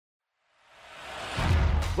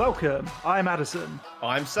Welcome. I'm Addison.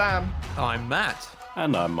 I'm Sam. I'm Matt.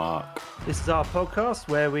 And I'm Mark. This is our podcast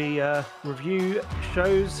where we review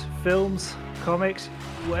shows, films, comics,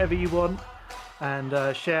 whatever you want, and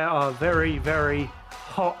share our very, very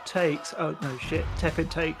hot takes. Oh, no, shit. Tepid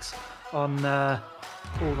takes on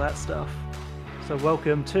all that stuff. So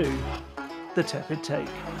welcome to The Tepid Take.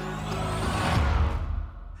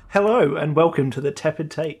 Hello, and welcome to The Tepid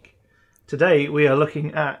Take. Today we are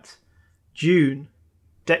looking at Dune,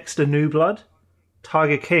 Dexter New Blood,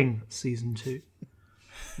 Tiger King Season 2,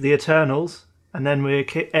 The Eternals, and then we're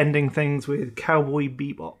ending things with Cowboy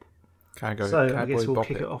Bebop. Can I go? So I guess we'll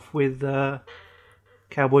kick it off with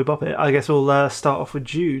Cowboy Bop It. I guess we'll start off with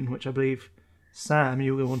Dune, which I believe, Sam,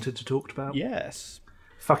 you wanted to talk about. Yes.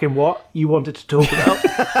 Fucking what? You wanted to talk about?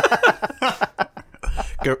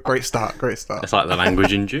 Great start. It's like the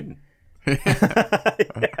language in June.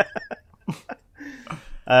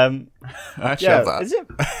 I actually have that. Is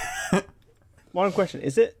it? One question: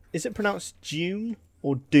 Is it pronounced June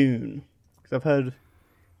or Dune? Because I've heard,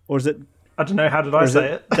 or is it? I don't know. How did I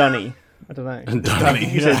say it? Dunny. I don't know. Dunny.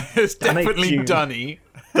 Yeah, it's Dunny. definitely Dunny.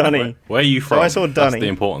 Dunny. Where are you from? I saw That's Dunny. the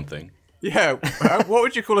important thing. Yeah. What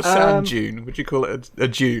would you call a sand dune? Would you call it a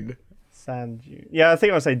dune? Sand Dune. Yeah, I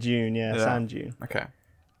think I'll say June. Yeah, Sand Dune. Okay.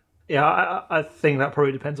 Yeah, I think that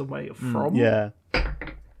probably depends on where you're from. Yeah.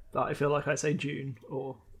 But I feel like I say June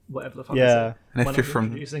or whatever the fuck Yeah. I say. And when if you're I'm from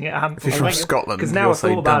introducing it, if you're from Scotland, because now you'll I thought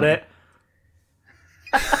say about Dunny. it.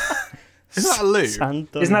 Isn't that a loo?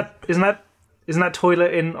 Sand Dune. Isn't that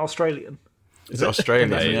toilet in Australian? Is it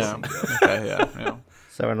Australian? It is. Yeah. Okay. Yeah.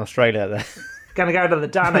 So in Australia, they're Gonna go to the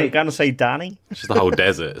Danny. going to say Danny, It's just the whole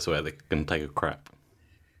desert is where they can take a crap.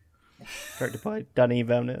 directed by Danny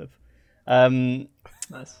Villeneuve. Nice.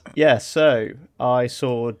 Yeah, so I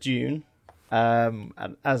saw Dune, and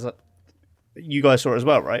you guys saw it as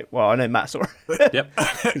well, right? Well, I know Matt saw it. Yep.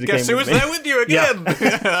 'cause he Guess came who was with me. there with you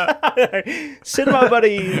again? Cinema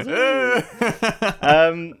buddies.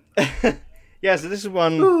 Yeah, so this is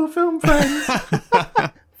one. Ooh, film friends.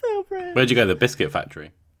 Film friend. Where'd you go? The Biscuit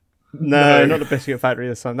Factory. No, not the Biscuit Factory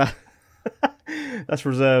this time. That's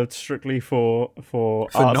reserved strictly for For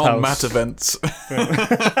Arts non-Matt House. events.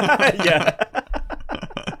 Yeah.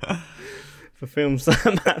 For films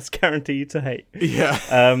that Matt's guaranteed to hate. Yeah.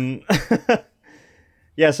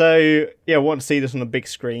 Yeah, so I want to see this on the big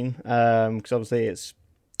screen because obviously it's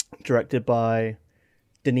directed by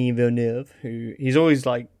Denis Villeneuve, who he's always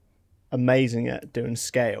like amazing at doing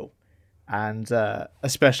scale, and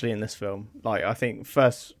especially in this film. Like I think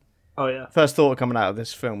first Oh yeah. thought coming out of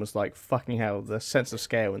this film was like, fucking hell, the sense of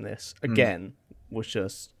scale in this again was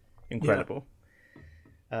just incredible.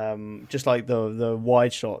 Just like the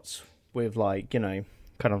wide shots with like, you know,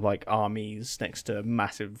 kind of like armies next to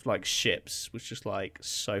massive like ships was just like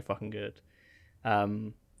so fucking good.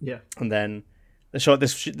 Yeah. And then the shot,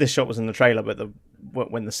 this shot was in the trailer, but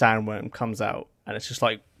when the sandworm comes out and it's just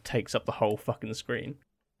like takes up the whole fucking screen.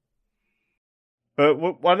 But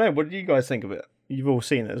I don't know, what did you guys think of it? You've all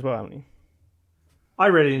seen it as well, haven't you? I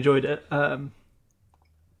really enjoyed it.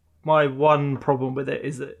 My one problem with it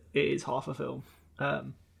is that it is half a film. I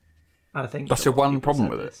think That's a your lot of one people problem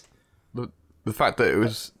said with this. The fact that it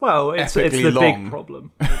was Well, it's the epically long. big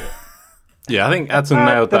problem. With it. Yeah, I think Adson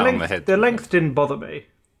nailed that on the head. The length didn't bother me,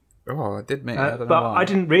 Oh, I did mean I don't know but why. I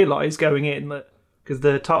didn't realise going in that because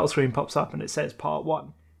the title screen pops up and it says Part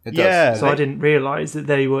 1. It does. Yeah. So I didn't realise that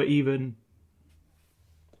they were even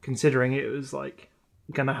considering it was like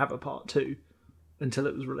going to have a Part 2 until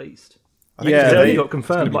it was released. I think Yeah, it's It gonna only be- got it's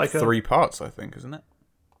confirmed gonna be like 3 parts, I think, isn't it?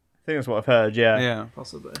 I think that's what I've heard, yeah. Yeah.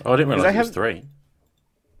 possibly. Oh, I didn't realise they it was have- 3.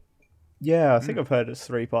 Yeah, I think I've heard it's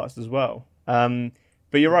 3 parts as well.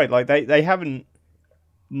 But you're right, like they haven't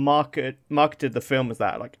marketed the film as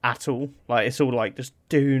that like at all. Like it's all like just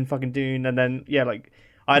fucking Dune, and then like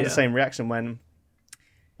I had the Yeah. same reaction when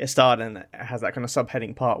it started and it has that kind of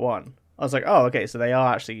subheading Part 1. I was like, oh, okay, so they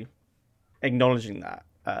are actually acknowledging that.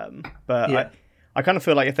 But Yeah. I kind of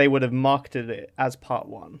feel like if they would have marketed it as Part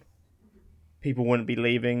 1, people wouldn't be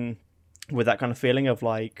leaving with that kind of feeling of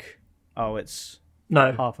like, oh, it's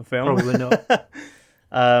No, half a film. probably not.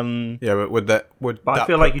 Yeah, but would that But that I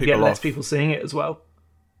feel put like you'd get people less off? people seeing it as well.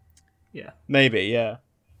 Yeah. Maybe, yeah.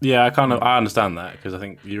 Yeah, I understand that because I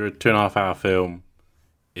think you're a 2.5 hour film.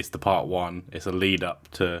 It's the Part 1. It's a lead up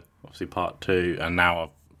to obviously Part 2, and now I've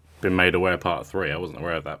been made aware of Part 3. I wasn't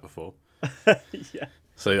aware of that before. Yeah.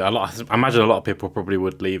 So I imagine a lot of people probably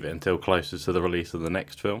would leave it until closer to the release of the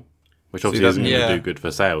next film, which obviously that- isn't going to yeah. do good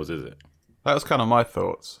for sales, is it? That was kind of my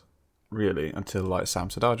thoughts, really, until like Sam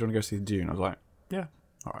said, "Oh, do you want to go see Dune?" I was like, "Yeah,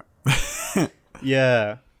 all right."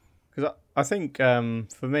 Yeah. Because I think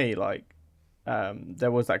for me, like,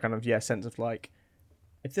 there was that kind of sense of like,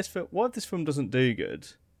 what if this film doesn't do good,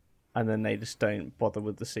 and then they just don't bother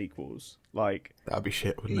with the sequels? Like That'd be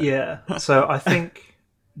shit, wouldn't it? Yeah. So I think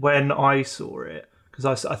when I saw it,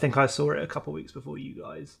 because I think I saw it a couple of weeks before you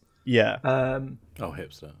guys. yeah, Oh,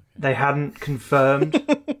 hipster. Okay. They hadn't confirmed.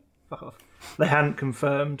 Fuck off. They hadn't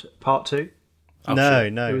confirmed part 2. Oh, no,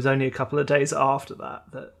 shit. no, It was only a couple of days after that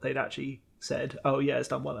they'd actually said, "Oh yeah, it's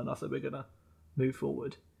done well enough that we're gonna move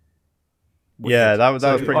forward." yeah, that was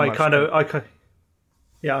pretty I much. kind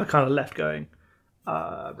of left going.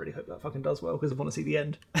 I really hope that fucking does well because I want to see the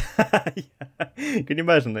end. Yeah. Can you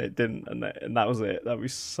imagine that it didn't, and that was it? That'd be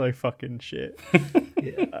so fucking shit.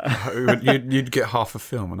 Yeah, You'd get half a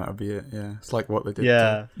film and that would be it. Yeah, it's like what they did.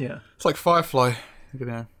 Yeah, yeah. It's like Firefly.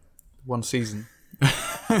 One season.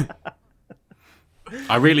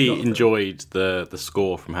 I really enjoyed the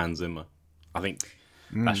score from Hans Zimmer. I think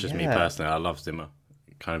that's just me Yeah. personally. I love Zimmer.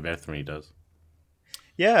 Kind of everything he does.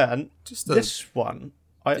 yeah, and Just this one,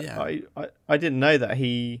 I didn't know that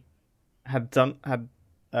he had done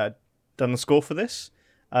the score for this,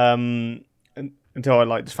 until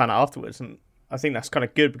I just found out afterwards, and I think that's kind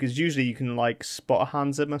of good because usually you can like spot a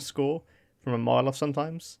Hans Zimmer score from a mile off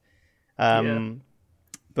sometimes.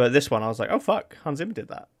 But this one I was like, oh fuck, Hans Zimmer did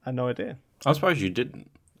that. I had no idea. I suppose you didn't.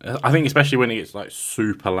 I think especially when it gets like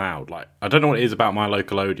super loud. Like I don't know what it is about my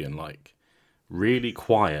Nickelodeon. Like really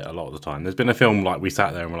quiet a lot of the time. There's been a film like we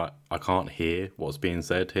sat there and we're like, I can't hear what's being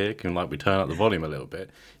said here. Can we turn up the volume a little bit?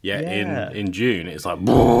 Yeah. In June it's like, I'm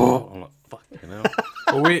like fucking hell.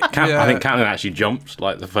 Well, I think Captain actually jumps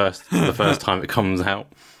like the first time it comes out.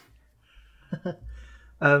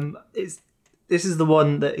 This is the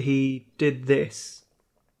one that he did this,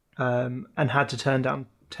 and had to turn down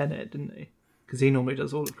Tenet, didn't he? Because he normally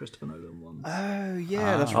does all of Christopher Nolan ones. Oh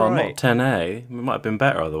yeah, that's Oh, right. not 10A. It might have been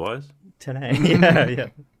better otherwise. 10A.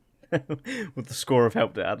 Yeah. Would the score have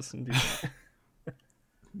helped it, Addison? Do you think?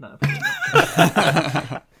 No,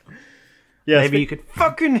 Yeah. maybe you could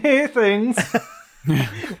fucking hear things.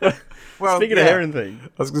 Well, Speaking of hearing things, I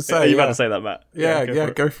was going to are say, you about to say that,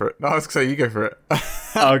 Matt? go for it. No, I was going to say, you go for it.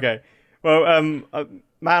 Oh, okay. Well,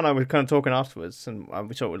 Matt and I were kind of talking afterwards, and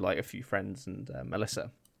we talked with like a few friends and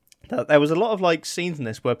Melissa. That there was a lot of like scenes in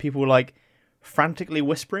this where people were like frantically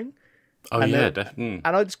whispering. Oh And yeah, then- definitely.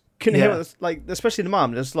 And I just couldn't hear what, like, especially the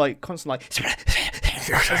mum, just like constant like. I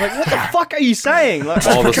was like, "What the fuck are you saying?" Like,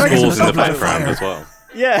 All the trying to get scores in the some subtitles. background as well.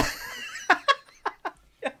 Yeah.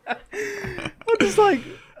 I'm just like,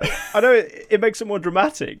 I know it makes it more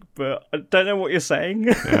dramatic, but I don't know what you're saying.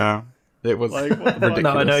 Yeah. It was Like, what the fuck? ridiculous. No,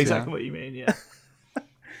 I know yeah. exactly what you mean. Yeah,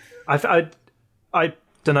 I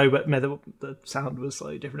don't know whether the sound was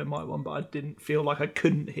slightly different in my one, but I didn't feel like I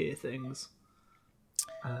couldn't hear things.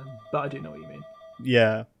 But I do know what you mean.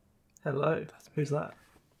 Yeah. Hello, who's that?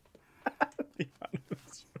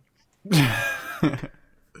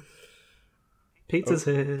 Pizza's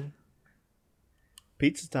here.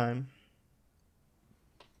 Pizza time.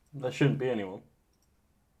 There shouldn't be anyone.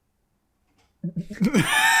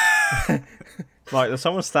 Like, there's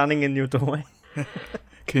someone standing in your doorway.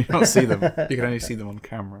 Can you not see them? You can only see them on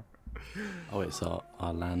camera. Oh, it's our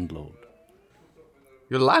landlord.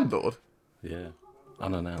 Your landlord? Yeah,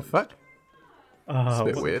 unannounced. Fuck. It's a Oh,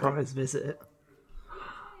 bit weird. Surprise visit.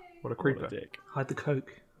 What a what creeper. a dick. Hide the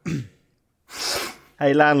coke.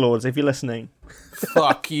 Hey, landlords, if you're listening,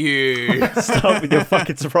 Fuck you. stop with your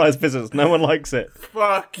fucking surprise visits. No one likes it.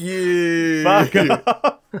 Fuck you. Fuck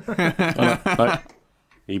up. No,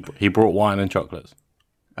 he brought wine and chocolates.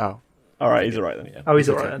 Oh. All right, he's all right then. Yeah. Oh, he's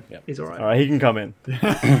alright then. Yeah. He's alright. All right, he can come in.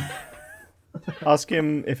 Ask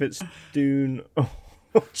him if it's Dune or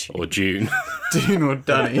Or June. Dune or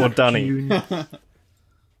Dunny. Dunny.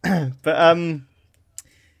 But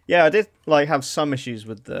yeah, I did like have some issues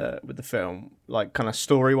with the film, like kind of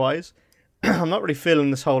story wise. I'm not really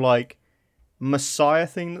feeling this whole like Messiah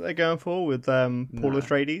thing that they're going for with Paul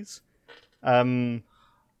Atreides. Don't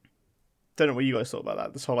know what you guys thought about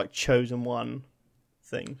that. This whole like chosen one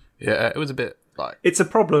thing. Yeah, it was a bit like... It's a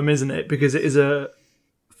problem, isn't it? Because it is a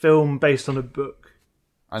film based on a book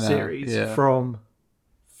I know. series Yeah. from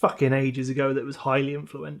fucking ages ago that was highly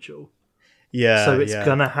influential. Yeah. So it's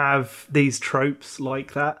gonna have these tropes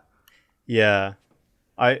like that. Yeah,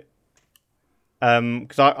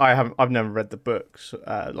 because I've never read the books.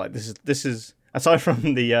 Like this is aside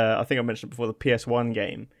from the I think I mentioned before the PS1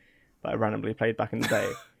 game that I randomly played back in the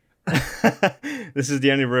day. This is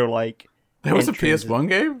the only real like. There was a entry into- PS1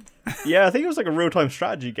 game? Yeah, I think it was like a real time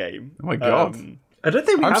strategy game. Oh my God. I don't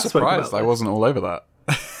think we I'm have spoken surprised about I this. wasn't all over that.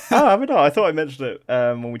 Oh, I don't know. I thought I mentioned it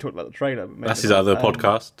when we talked about the trailer. But maybe That's his not. other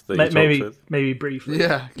podcast that he talks with. Maybe briefly.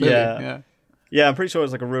 Yeah, clearly, Yeah. yeah. Yeah, I'm pretty sure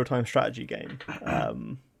it's like a real-time strategy game.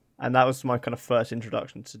 And that was my kind of first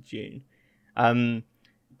introduction to Dune.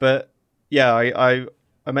 But yeah,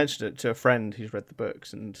 I mentioned it to a friend who's read the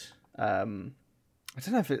books, and I don't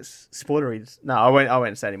know if it's spoilery. No, I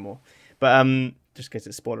won't say anymore. But just because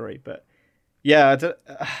it's spoilery. But yeah,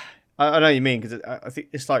 I know what you mean, because I think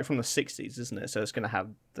it's like from the 60s, isn't it? So it's going to have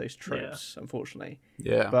those tropes, unfortunately.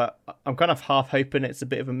 Yeah. But I'm kind of half hoping it's a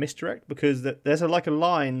bit of a misdirect, because there's a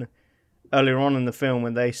line earlier on in the film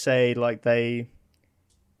when they say, like, they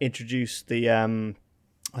introduce the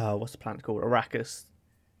what's the planet called, Arrakis,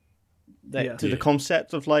 to the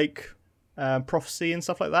concept of like prophecy and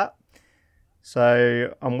stuff like that.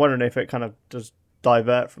 So I'm wondering if it kind of does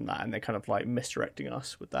divert from that, and they're kind of like misdirecting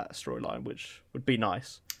us with that storyline, which would be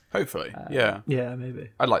nice. Hopefully, yeah. Yeah, maybe.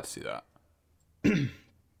 I'd like to see that.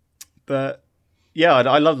 But yeah,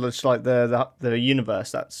 I love just like the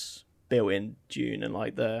universe that's built in Dune, and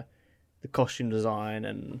like the costume design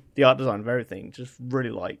and the art design of everything. Just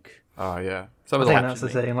really like. Oh yeah. I think that's the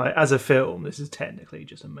thing. Like, as a film, this is technically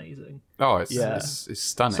just amazing. Oh, it's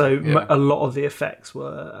stunning. So yeah. a lot of the effects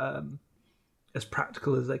were as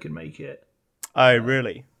practical as they could make it. Oh,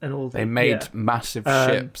 really? And all They made massive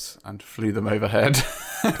ships and flew them overhead.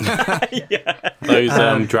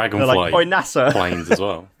 Those Dragonfly like, "Oi, NASA." planes as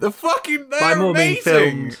well. They're fucking by more being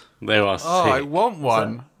filmed. They are sick. Oh, I want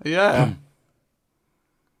one. Yeah.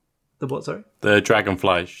 The what? Sorry. The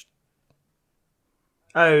Dragonfly.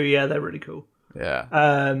 Oh yeah, they're really cool.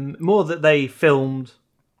 Yeah. More that they filmed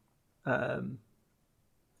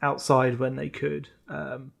outside when they could.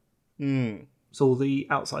 So all the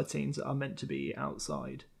outside scenes that are meant to be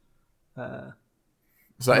outside.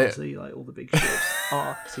 Is that it? Obviously, like all the big ships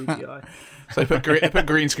are CGI. So they put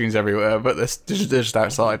green screens everywhere, but they're just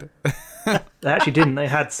outside. They actually didn't. They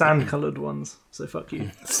had sand-coloured ones. So fuck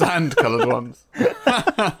you. Sand-coloured ones.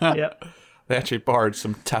 Yep. They actually borrowed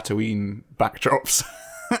some Tatooine backdrops.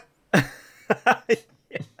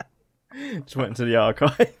 Just went into the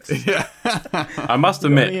archives. Yeah. I must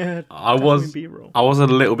admit, I was a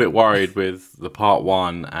little bit worried with the part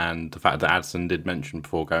one, and the fact that Addison did mention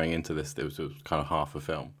before going into this, it was kind of half a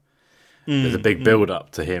film. There's a big build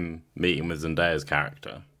up to him meeting with Zendaya's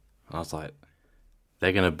character. I was like,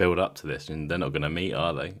 they're going to build up to this, and they're not going to meet,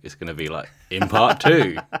 are they? It's going to be like in part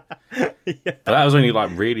two. But that was only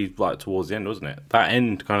like really like towards the end, wasn't it? That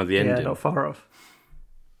end, kind of the ending. Yeah, not far off.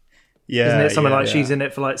 Yeah, isn't it something like yeah. she's in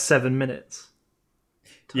it for like 7 minutes?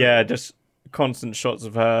 Yeah, just constant shots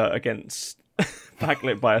of her against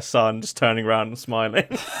backlit by a sun, just turning around and smiling.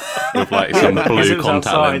 With like some Because blue it was contact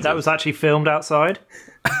outside. lenses. That was actually filmed outside.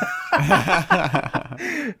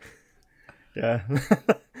 Yeah,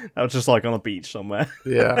 that was just like on a beach somewhere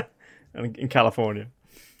Yeah. in California.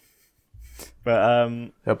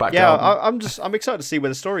 But Her back yeah, garden. I'm excited to see where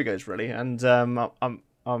the story goes, really, and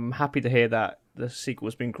I'm happy to hear that the sequel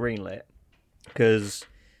has been greenlit, because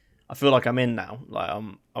I feel like I'm in now. Like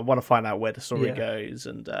I want to find out where the story goes,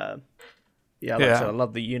 and like I said, I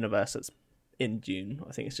love the universe that's in Dune.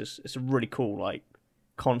 I think it's a really cool like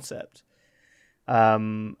concept.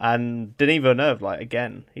 And Denis Villeneuve, like,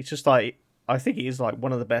 again, he's just like, I think he is like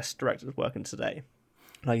one of the best directors working today.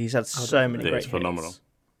 Like, he's had so many great It's phenomenal. hits.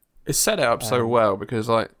 It's set it up so well, because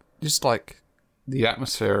like just like the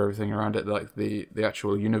atmosphere, everything around it, like the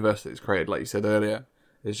actual universe that it's created, like you said earlier,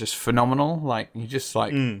 is just phenomenal. Like, you just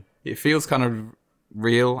like it feels kind of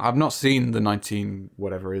real. I've not seen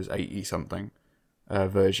the 80 something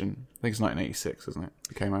version. I think it's 1986, isn't it?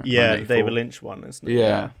 It came out. Yeah, 1984. David Lynch one, isn't it?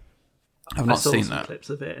 Yeah. I've I not saw seen some that. clips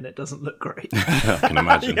of it, and it doesn't look great. I can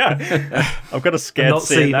imagine. I've got a scared Not to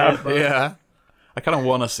see it seen now. it, but Yeah. I kind of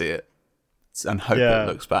want to see it and hope Yeah. it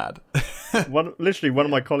looks bad. Literally, one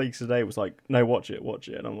of my colleagues today was like, "No, watch it,"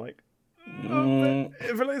 and I'm like, "No, I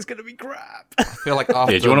feel like it's gonna be crap." I feel like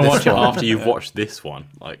after Yeah, do you want to this watch it one- after you've watched this one?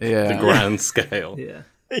 Like, Yeah. the grand scale. yeah.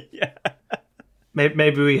 Yeah,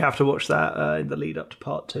 Maybe we have to watch that in the lead up to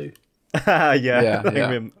part 2. yeah, that yeah. could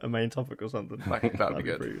be a main topic or something. That'd be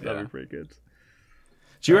good. That'd be pretty good.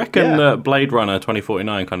 Do you reckon Yeah. that Blade Runner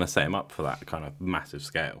 2049 kind of set him up for that kind of massive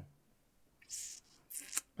scale?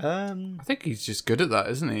 I think he's just good at that,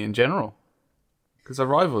 isn't he, in general? Because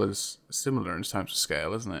Arrival is similar in terms of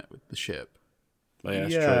scale, isn't it, with the ship? Oh, yeah,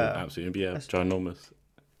 that's true. Yeah. Absolutely. Yeah, ginormous.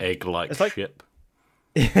 Egg-like It's like- ship.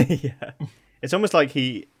 Yeah, it's almost like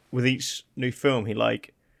he, with each new film, he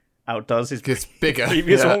like outdoes his It's bigger.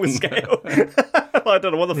 previous yeah. one with scale. I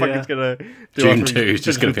don't know what the fuck Yeah. he's gonna do. Dune after 2 he is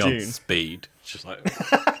just finishes going to be with on Dune. speed. It's just like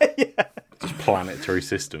just planetary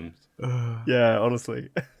systems. Yeah, honestly,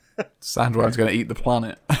 Sandworm's going to eat the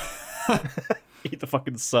planet. eat the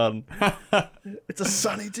fucking sun. It's a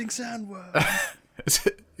sun-eating sandworm. Is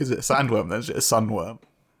it a sandworm then? Is it a sunworm?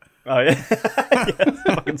 Oh yeah,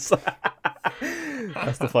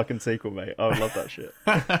 that's the fucking sequel, mate. I would love that shit.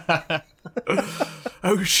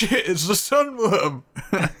 Oh shit! It's a sunworm.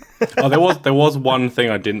 Oh, there was one thing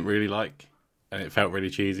I didn't really like, and it felt really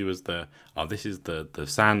cheesy. Was this is the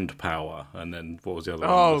sand power, and then what was the other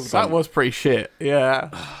one? Oh, The sun. that was pretty shit. Yeah.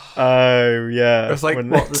 Oh yeah, It's like When-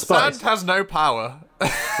 what? The sand has no power.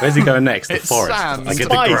 Where's he going next? The It's forest. sand. I get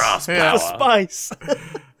Spice. the grass Yeah. power. the spice.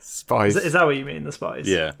 Spice. Is that what you mean, the spice?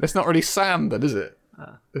 Yeah. It's not really sand, then, is it?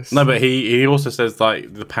 It's- No, but he also says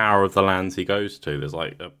like the power of the lands he goes to. There's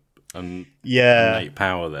like an Yeah, innate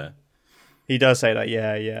power there. he does say that.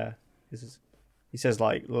 Yeah. He says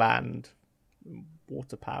like land,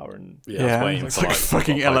 water power, and Yeah, I was waiting it's for, like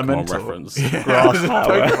fucking Pokemon elemental reference. grass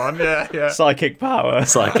power, Pokemon, yeah. psychic power.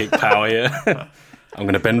 Psychic power. Yeah. I'm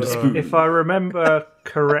gonna bend a spoon. If I remember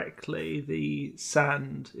correctly, the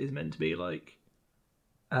sand is meant to be like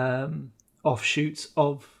offshoots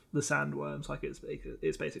of the sandworms. Like it's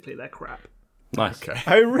basically their crap. Nice. Okay.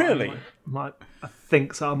 Oh really? I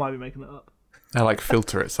think so. I might be making it up. I like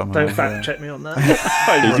filter it somehow. Don't fact check me on that.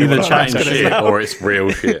 It's either chatting shit or it's real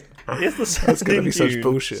shit. It's the sand gonna be such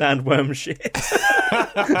bullshit. Sandworm shit.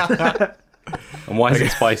 And why is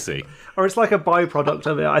it spicy? Or it's like a byproduct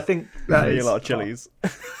of it. I think that Eat is a lot of chilies.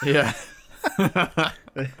 Yeah.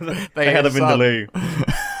 They had them in the loo.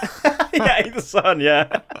 Yeah, eat the sun.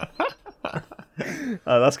 Yeah.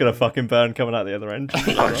 Oh, that's gonna fucking burn coming out the other end.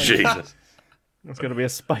 Oh Jesus! It's gonna be a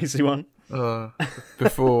spicy one.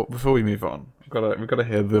 Before we move on, we've got to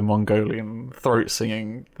hear the Mongolian throat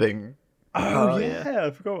singing thing. Oh yeah,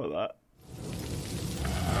 I forgot about that.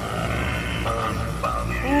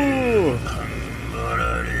 Ooh.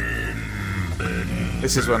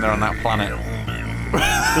 This is when they're on that planet.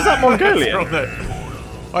 Was that Mongolian?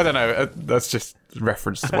 I don't know. That's just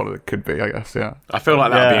reference to what it could be, I guess. Yeah, I feel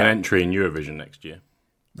like that would be Yeah. an entry in Eurovision next year.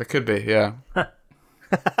 there could be. Yeah.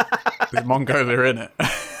 There's Mongolia in it.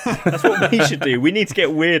 That's what we should do. We need to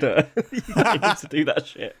get weirder. You need to do that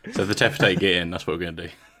shit. So if the Tefte get in, that's what we're gonna do.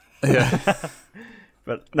 Yeah.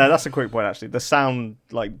 But no, that's a quick point actually. The sound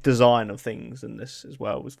like design of things in this as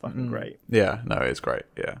well was fucking great. Yeah. No, it's great.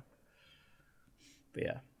 Yeah. But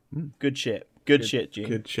yeah, good shit. Good shit, Gene.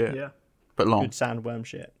 Good shit. yeah. But long. Good sandworm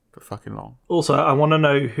shit. But fucking long. Also, I want to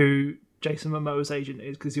know who Jason Momoa's agent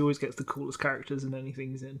is because he always gets the coolest characters in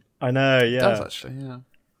anything he's in. I know. Yeah. Does actually. Yeah.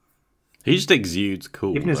 He just exudes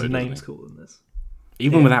cool. Even his though, doesn't name's he? cooler than this.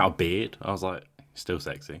 Even without a beard, I was like, still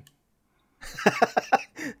sexy.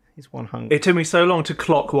 He's one hungry. It took me so long to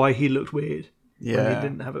clock why he looked weird when Yeah. he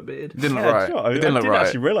didn't have a beard. It didn't look Yeah, right. do you know what? It didn't I look didn't right.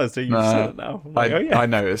 actually realise that you No. said it now. I'm like, oh yeah. I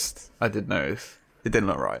noticed. I did notice. It didn't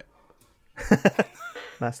look right.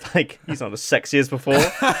 That's like he's not as sexy as before.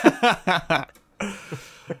 Yeah.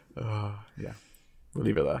 We'll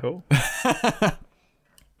leave it there. Cool.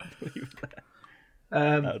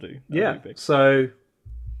 That'll do. That'll Yeah, do big. so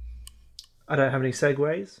I don't have any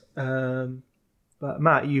segues. But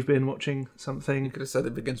Matt, you've been watching something Could have said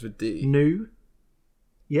it begins with D. new.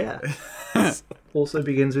 Yeah. Also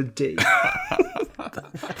begins with D.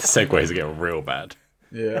 Segways are getting real bad.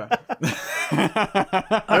 Yeah.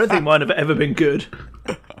 I don't think mine have ever been good.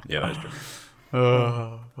 Yeah, that's true.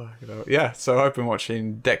 Oh, fucking hell. Yeah, so I've been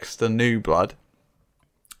watching Dexter New Blood.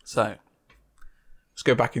 So, let's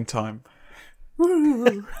go back in time.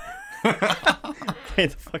 Hey,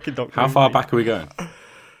 the fucking Doctor How Who far thing. back are we going?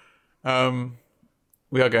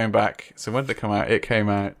 We are going back. So when did it come out? It came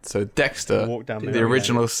out. So Dexter, Walk down the memory lane.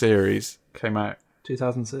 original series, came out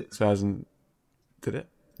 2006. 2000. Did it?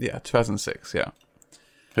 Yeah, 2006. Yeah.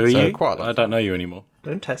 Who are So you? quite a lot. I don't know you anymore.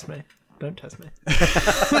 Don't test me. Don't test me.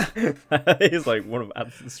 He's like one of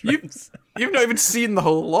Addison's strengths. You've not even seen the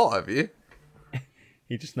whole lot, have you?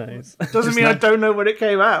 He just knows. Doesn't mean I don't know when it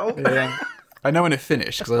came out. Yeah. I know when it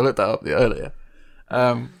finished because I looked that up earlier.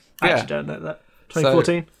 I Yeah. actually don't know that.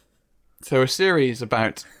 2014. So a series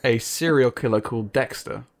about a serial killer called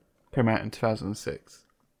Dexter came out in 2006.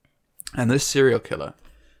 And this serial killer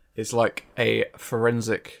is like a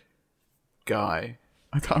forensic guy.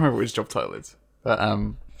 I can't remember what his job title is. But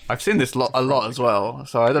I've seen this a lot as well.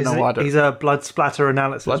 So I don't know why I don't... He's a blood splatter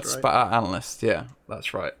analysis, Blood right? spatter analyst, yeah.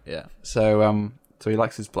 That's right, yeah. So so he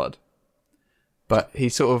likes his blood. But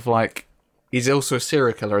he's sort of like... He's also a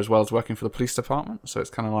serial killer as well as working for the police department. So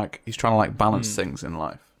it's kind of like... He's trying to like balance things in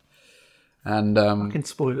life. And... Fucking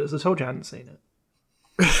spoilers. I told you I hadn't seen it.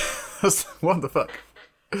 what the fuck?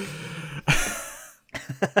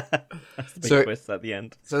 Big So- twist at the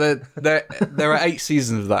end. So there are 8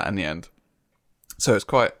 seasons of that in the end. So it was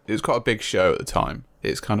quite a big show at the time.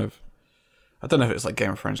 It's kind of, I don't know if it's like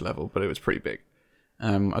Game of Thrones level, but it was pretty big.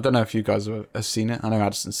 I don't know if you guys have seen it. I know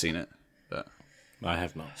Addison's seen it. But I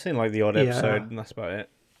have not. I've seen like the odd Yeah. episode, and that's about it.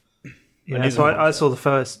 Yeah, so I saw the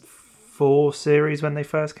first 4 series when they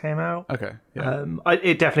first came out. okay, yeah.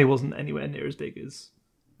 It definitely wasn't anywhere near as big as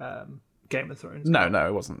Game of Thrones. No,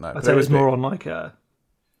 it wasn't. No, I'd but say it was big. more on like a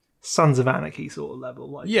Sons of Anarchy sort of level.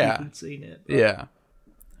 Like Yeah. people had seen it. But Yeah,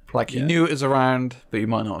 like you knew it was around, but you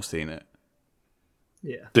might not have seen it.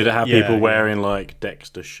 yeah. Did it have Yeah, people yeah. wearing like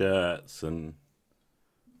Dexter shirts and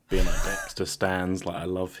being like Dexter stands? Like I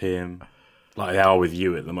love him. Like they are with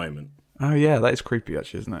you at the moment. Oh yeah, that is creepy,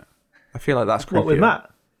 actually, isn't it? I feel like that's creepy. What with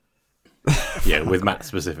Matt? Yeah, with Matt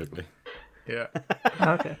specifically. Yeah,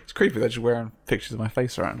 Okay. it's creepy. They're just wearing pictures of my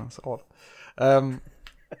face around. That's odd.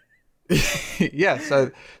 Yeah,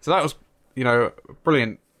 so that was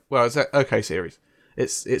brilliant. Well, it's an okay series. It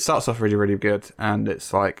starts off really, really good, and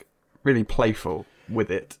it's like really playful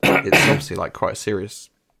with it. It's obviously like quite a serious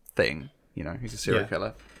thing. He's a serial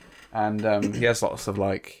killer, and he has lots of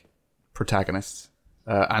like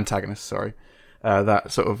antagonists. Sorry,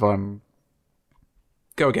 that sort of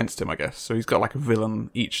go against him, I guess. So he's got like a villain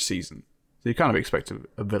each season. So you kind of expect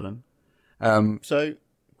a villain. So,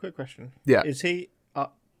 quick question. Yeah.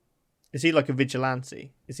 Is he like a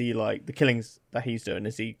vigilante? Is he like the killings that he's doing?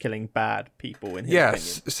 Is he killing bad people in his opinion?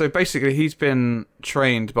 So basically, he's been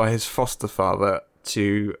trained by his foster father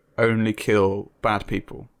to only kill bad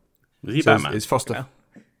people. Was he So Batman? his foster.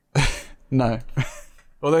 No,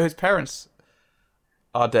 although his parents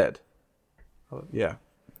are dead. Yeah,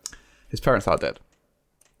 his parents are dead.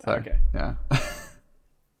 So, Okay. Yeah,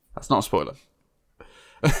 that's not a spoiler.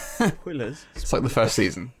 Spoilers. It's like the first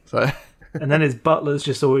season. So And then his butler's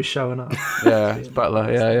just always showing up. yeah, his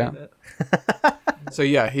butler. Yeah. So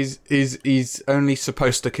yeah, he's only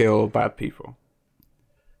supposed to kill bad people,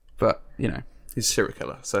 but he's a serial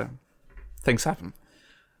killer, so things happen.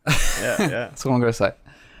 Yeah, yeah. That's all I'm going to say.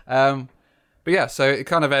 But yeah, so it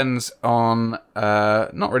kind of ends on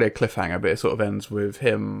not really a cliffhanger, but it sort of ends with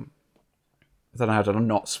him. I don't know how to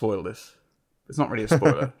not spoil this. It's not really a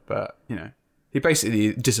spoiler, but he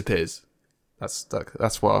basically disappears.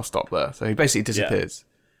 That's why I'll stop there. So he basically disappears,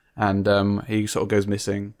 and he sort of goes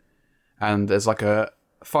missing. And there's like a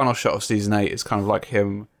final shot of season 8. It's kind of like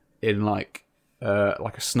him in like a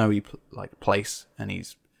snowy place, and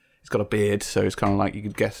he's got a beard, so it's kind of like you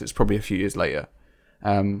could guess it's probably a few years later.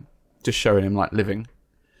 Just showing him like living,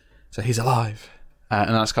 so he's alive,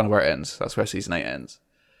 and that's kind of where it ends. That's where season 8 ends.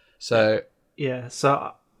 So Yeah,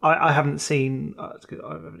 so I haven't seen.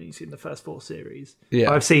 I've only seen the first 4 series.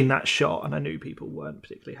 Yeah. I've seen that shot, and I knew people weren't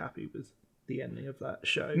particularly happy with the ending of that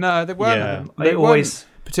show. no, they weren't. Yeah. They It always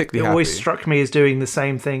weren't particularly it happy. always struck me as doing the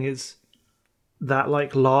same thing as that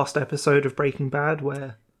like last episode of Breaking Bad,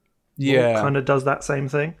 where yeah, kind of does that same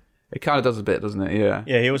thing it kind of does a bit, doesn't it? Yeah,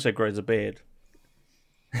 Yeah, he also grows a beard.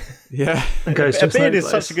 yeah. and goes A to beard is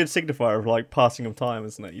Snowplace. such a good signifier of like passing of time,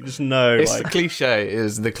 isn't it? You just know, It's like the cliche.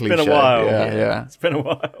 Is the cliche? been a while. Yeah. It's been a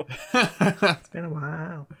while. It's been a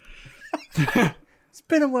while. It's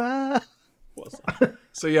been a while. What's that?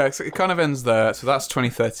 So yeah, so it kind of ends there. So that's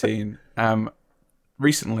 2013.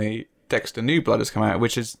 Recently, Dexter New Blood has come out,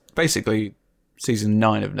 which is basically season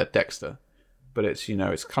 9 of Dexter, but it's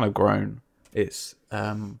it's kind of grown. It's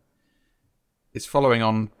following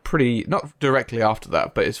on pretty not directly after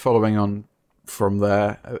that, but it's following on from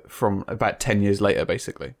there from about 10 years later,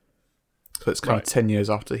 basically. So it's kind of 10 years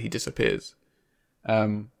after he disappears.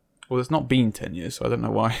 Well, it's not been 10 years, so I don't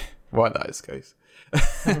know why that is the case.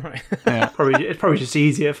 Right. It's probably just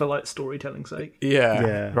easier for like storytelling sake.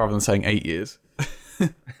 Yeah. Rather than saying 8 years.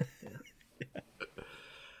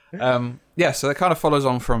 So it kind of follows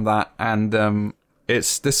on from that, and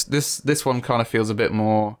it's this one kind of feels a bit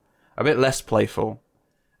less playful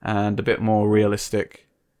and a bit more realistic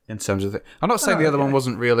in terms of I'm not saying the other one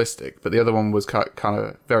wasn't realistic, but the other one was kind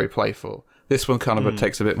of very playful. This one kind of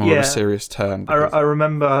takes a bit more of a serious turn. I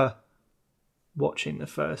remember watching the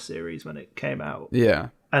first series when it came out, Yeah.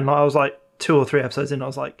 and I was like 2 or 3 episodes in, I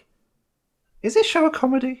was like, "Is this show a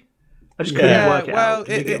comedy?" I just couldn't work it well, out.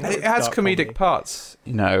 it has dark comedic comedy. parts,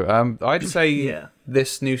 I'd say Yeah.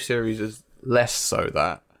 this new series is less so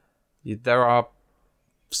that there are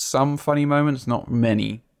some funny moments, not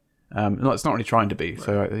many. It's not really trying to be,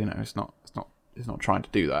 so it's not trying to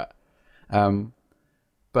do that.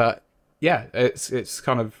 But yeah, it's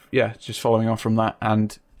kind of just following on from that,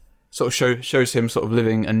 and sort of shows him sort of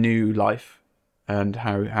living a new life and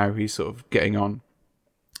how he's sort of getting on,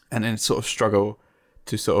 and then sort of struggle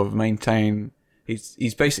to sort of maintain.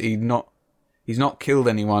 He's basically not killed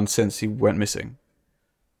anyone since he went missing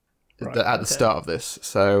at the start of this.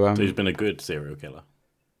 So So he's been a good serial killer.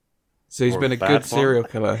 So he's Or been a a bad good one? serial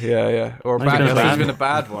killer. Yeah. Or a He's bad. been a I think bad he's been a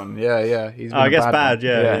bad one. Yeah. He's been I a guess bad bad. one.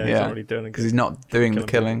 Yeah. He's not really doing because he's not doing the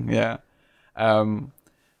killing. Yeah.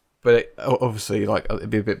 But obviously, like, it'd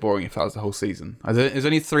be a bit boring if that was the whole season. There's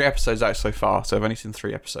only 3 episodes out so far, so I've only seen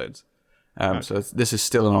 3 episodes. So this is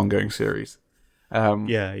still an ongoing series.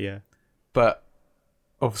 Yeah. But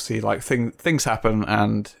obviously, like, things happen,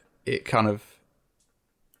 and it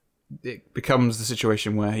becomes the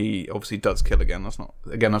situation where he obviously does kill again. That's not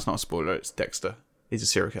a spoiler. It's Dexter. He's a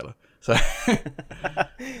serial killer. So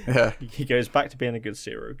yeah, He goes back to being a good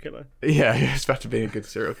serial killer. yeah, he's back to being a good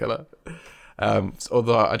serial killer.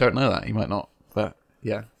 Although I don't know that he might not, but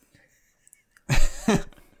yeah.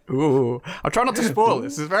 Ooh, I'm trying not to spoil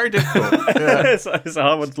this. It's very difficult. Yeah. It's a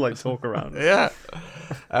hard one to like talk around. Yeah.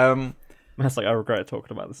 That's like I regret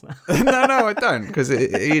talking about this now. No, I don't, because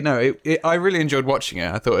I really enjoyed watching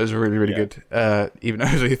it. I thought it was really, really good. Even though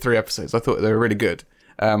it was only 3 episodes, I thought they were really good.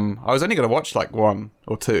 I was only going to watch like 1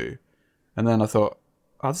 or 2, and then I thought,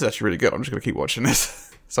 oh, this is actually really good. I'm just going to keep watching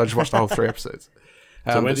this. So I just watched the whole 3 episodes.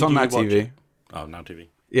 So when it's did on you Now watch TV. it? Oh, Now TV.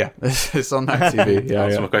 Yeah, it's on Now TV. Yeah,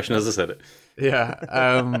 That's yeah. my question as I said it.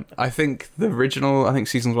 Yeah. I think the original,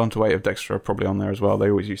 seasons 1 to 8 of Dexter are probably on there as well. They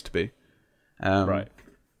always used to be. Right.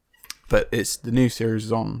 But it's the new series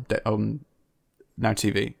is on Now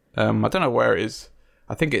TV. I don't know where it is.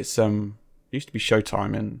 I think it's it used to be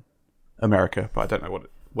Showtime in America, but I don't know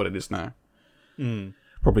what it is now.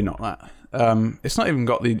 Probably not that. It's not even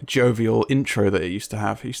got the jovial intro that it used to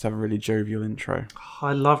have. It used to have a really jovial intro.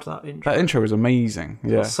 I loved that intro. That intro was amazing.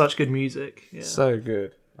 Yeah, Such good music. Yeah. so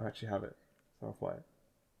good. I actually have it. So I'll play it.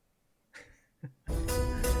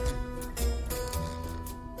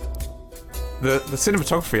 The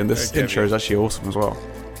cinematography in this intro is actually awesome as well.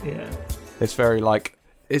 Yeah. It's very like,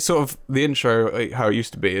 it's sort of the intro, how it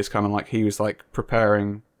used to be is kind of like he was like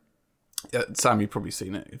preparing. Sam, you've probably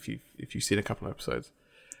seen it if you've seen a couple of episodes,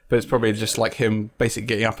 but it's probably just like him basically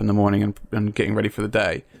getting up in the morning and getting ready for the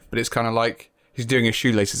day. But it's kind of like he's doing his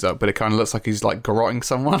shoelaces up, but it kind of looks like he's like garroting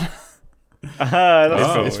someone.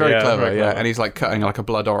 It's very clever, very clever. And he's like cutting like a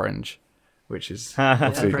blood orange, which is Yeah,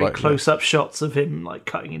 obviously very like close-up shots of him like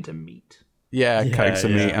cutting into meat. cutting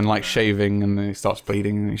some meat yeah. and like shaving, and then he starts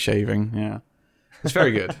bleeding and he's shaving. Yeah, it's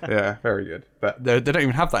very good. Yeah, very good. But they don't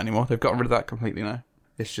even have that anymore. They've gotten rid of that completely now.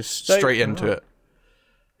 It's just straight into it.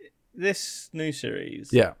 This new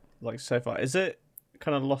series, Yeah. like so far, is it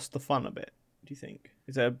kind of lost the fun a bit? Do you think?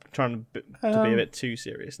 Is it trying to be a bit too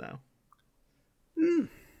serious now?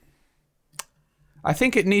 I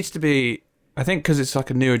think it needs to be. I think because it's like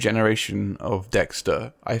a newer generation of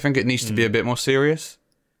Dexter, I think it needs to be a bit more serious.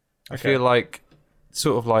 I feel like,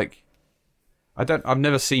 sort of like, I've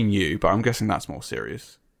never seen You, but I'm guessing that's more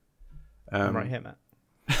serious. I'm right here, Matt.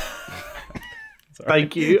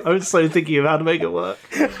 Thank you. I was so thinking of how to make it work.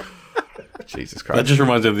 Jesus That Christ. just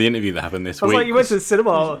reminds me of the interview that happened this I was week. like, you went to the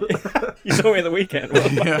cinema. You saw me at the weekend.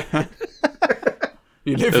 Yeah.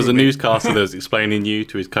 You live There was a with me. newscaster that was explaining You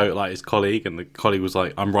to his his colleague, and the colleague was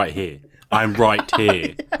like, "I'm right here. I'm right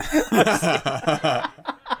here."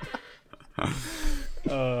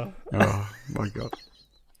 Oh my god.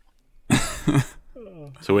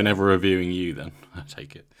 So we're never reviewing You then. I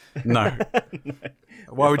take it. No.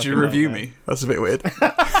 Why would you review me? That's a bit weird.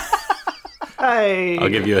 Hey. I'll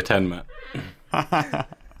give you a 10, Matt. I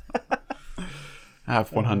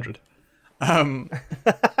have 100. I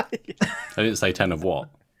didn't say 10 of what.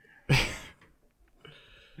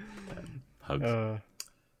 Hugs.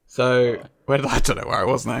 So where did I don't know where I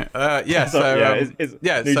was now.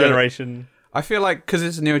 It's new generation. I feel like because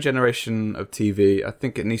it's a newer generation of TV, I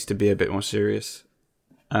think it needs to be a bit more serious.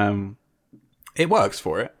 It works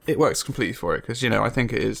for it. It works completely for it because I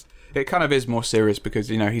think it is. It kind of is more serious because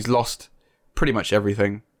he's lost pretty much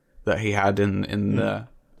everything that he had in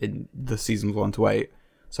the seasons 1 to 8.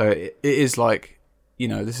 So it is like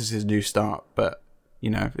this is his new start, but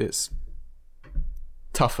it's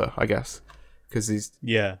tougher, I guess, because he's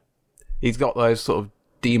got those sort of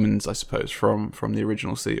demons, I suppose, from the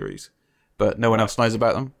original series, but no one else knows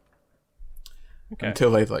about them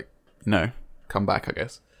until they come back, I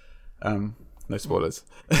guess. No spoilers.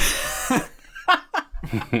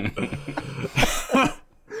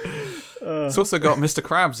 It's also got Mr.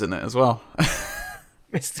 Krabs in it as well.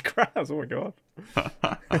 Mr. Krabs, oh my god.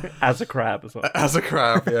 As a crab as well. As a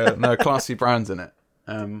crab, yeah. No, Clancy Brown's in it.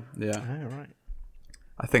 Yeah. Oh, right.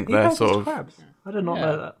 I think He they're has sort these of... crabs. I did not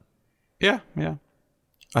know that. Yeah.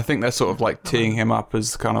 I think they're sort of like teeing him up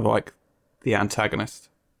as kind of like the antagonist.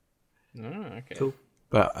 Oh, okay. Cool.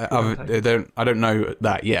 But I don't know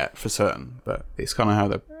that yet for certain, but it's kind of how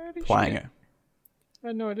they're playing it. I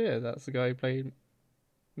had no idea that's the guy who played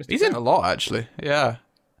Mr. He's Krabs. in a lot, actually. Yeah.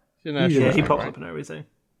 Yeah, he pops up in everything.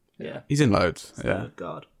 Yeah. He's in loads. Yeah.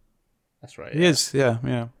 God. That's right. He is. Yeah.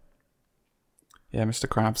 Yeah, Mr.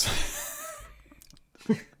 Krabs.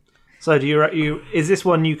 So do you is this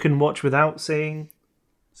one you can watch without seeing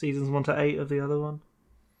seasons 1 to 8 of the other one?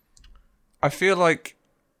 I feel like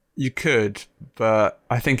you could, but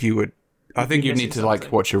I think you would. I think you'd need to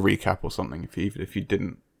watch a recap or something if you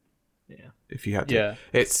didn't. Yeah. If you had to. Yeah.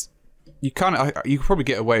 It's you could probably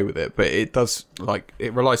get away with it, but it does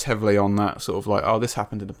it relies heavily on that sort of like, oh, this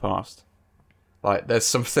happened in the past. Like there's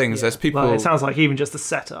some things. Yeah. There's people. Well, it sounds like even just the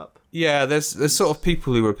setup. Yeah, there's sort of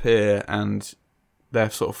people who appear and they're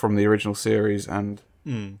sort of from the original series, and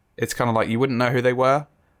it's kind of like you wouldn't know who they were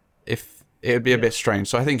if it would be a bit strange.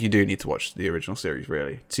 So I think you do need to watch the original series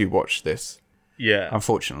really to watch this. Yeah.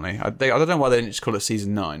 Unfortunately, I don't know why they didn't just call it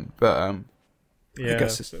season 9, but I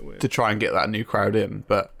guess it's to try and get that new crowd in.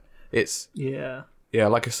 But it's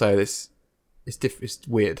like I say, it's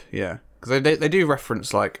weird, because they do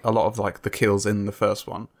reference like a lot of like the kills in the first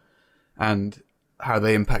one and how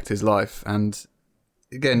they impact his life, and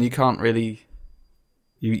again, you can't really.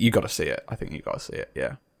 You got to see it. I think you got to see it.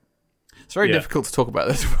 Yeah, it's very difficult to talk about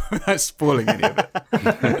this without spoiling any of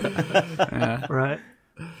it. Right.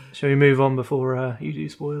 Shall we move on before you do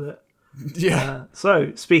spoil it? Yeah.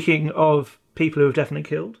 So, speaking of people who have definitely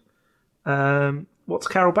killed, what's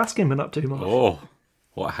Carol Baskin been up to, Mark? Oh,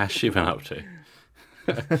 what has she been up to?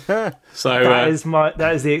 So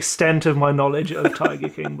that is the extent of my knowledge of Tiger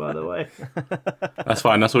King, by the way. That's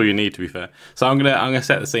fine. That's all you need, to be fair. So I'm gonna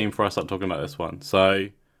set the scene before I start talking about this one. So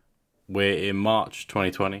we're in March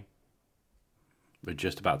 2020. We're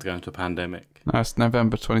just about to go into a pandemic. No, it's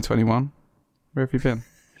November 2021. Where have you been?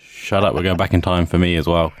 Shut up. We're going back in time for me as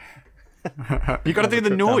well. You got to do the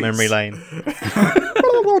noise. Memory lane.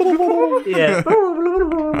 Yeah.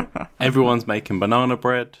 Everyone's making banana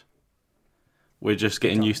bread. We're just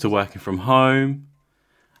getting used to working from home.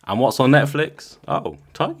 And what's on Netflix? Oh,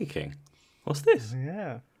 Tiger King. What's this?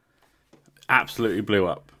 Yeah. Absolutely blew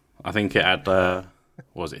up. I think it had,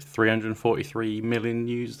 343 million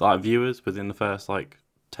viewers within the first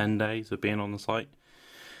 10 days of being on the site.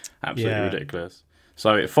 Absolutely ridiculous.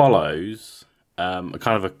 So it follows a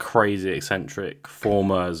kind of a crazy, eccentric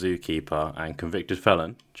former zookeeper and convicted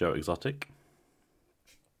felon, Joe Exotic.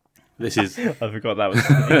 This is... I forgot that was...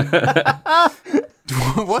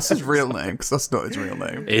 What's his real name? Because that's not his real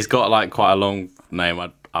name. He's got quite a long name.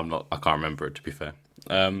 I can't remember it, to be fair.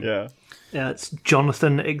 Yeah, it's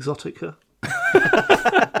Jonathan Exotica.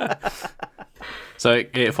 So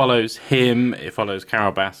it follows him, it follows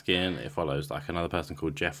Carol Baskin, it follows another person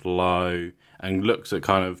called Jeff Lowe, and looks at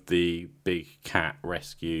kind of the big cat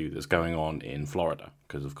rescue that's going on in Florida,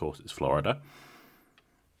 because of course it's Florida.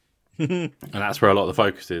 And that's where a lot of the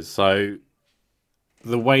focus is. So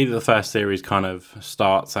the way that the first series kind of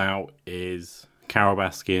starts out is Carol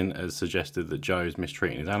Baskin has suggested that Joe's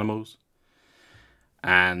mistreating his animals.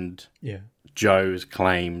 And Joe's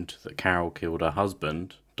claimed that Carol killed her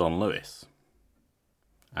husband, Don Lewis,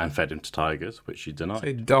 and fed him to tigers, which she denied.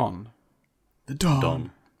 Say Don. The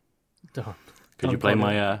Don. Don. Could you play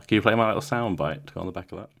my little sound bite to go on the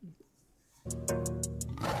back of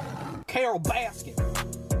that? Carol Baskin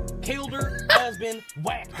killed her husband,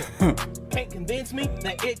 whacked her. Can't convince me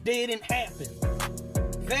that it didn't happen.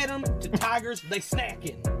 Fed them to tigers, they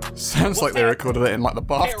snacking. Sounds like they recorded it in the Carol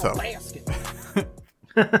bathtub. Baskin.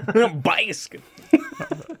 Baskin.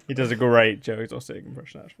 He does a great Joe Exotic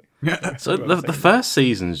impression, actually. So the first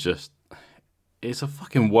season's just... It's a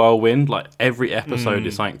fucking whirlwind. Every episode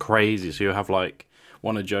is something crazy. So you have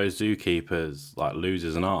one of Joe's zookeepers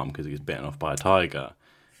loses an arm because he gets bitten off by a tiger.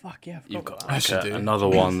 Fuck yeah, I You've forgot got about that. another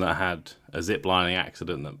one that had a zip lining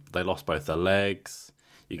accident that they lost both their legs.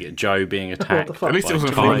 You get Joe being attacked. fuck? At least it by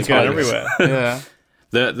wasn't tigers. Going everywhere. Yeah.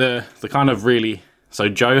 The kind of really... So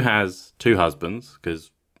Joe has 2 husbands, because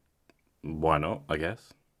why not, I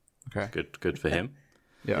guess. Okay. Good for him.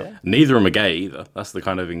 Yeah. Neither of them are gay either. That's the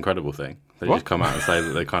kind of incredible thing. They What? just come out and say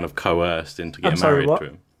that they're kind of coerced into getting sorry, married what? to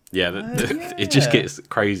him. Yeah, it just gets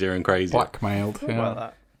crazier and crazier. Blackmailed. About Yeah.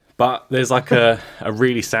 that. But there's a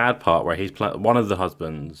really sad part where he's one of the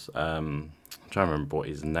husbands. I'm trying to remember what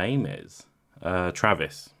his name is.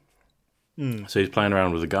 Travis. So he's playing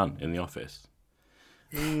around with a gun in the office.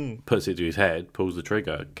 Puts it to his head, pulls the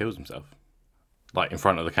trigger, kills himself. In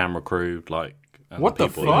front of the camera crew, and What the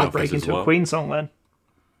people in the fuck? office Break as into well. a Queen song then.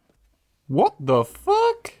 What the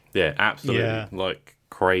fuck? Yeah, absolutely. Yeah.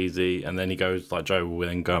 Crazy. And then he goes, Joe will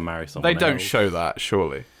then go and marry someone They don't else. show that,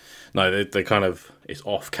 surely. No, they kind of, it's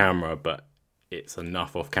off camera, but it's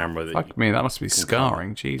enough off camera that Fuck me, that must be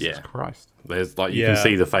scarring. Jesus Yeah. Christ. there's you Yeah. can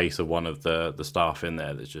see the face of one of the staff in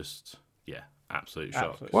there that's just, absolute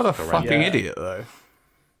shock. Absolute. What a Horrendous. fucking Yeah. idiot, though.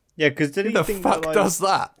 Yeah, because did Who he the think fuck that, like, does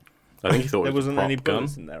that? I think he thought there it was wasn't a any prop gun.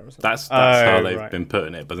 bullets in there or something? That's how they've right. been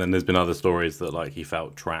putting it. But then there's been other stories that like he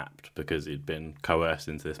felt trapped because he'd been coerced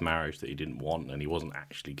into this marriage that he didn't want, and he wasn't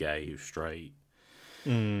actually gay. He was straight.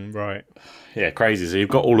 Right. Yeah, crazy. So you've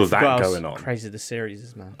got all of that Forgot how going on. Crazy the series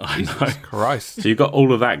is, man. I know. Christ. So you've got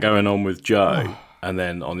all of that going on with Joe, and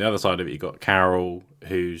then on the other side of it, you've got Carol,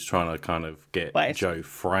 who's trying to kind of get But it's- Joe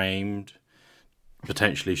framed.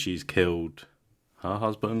 Potentially, she's killed her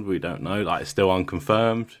husband. We don't know. Like, it's still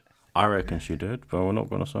unconfirmed. I reckon she did, but we're not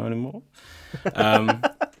going to say anymore.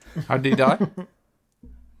 How did he die?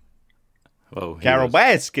 Well, he Carol was-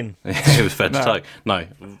 Baskin. He was fed to take. No,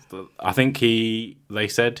 I think they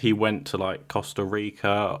said he went to like Costa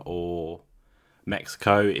Rica or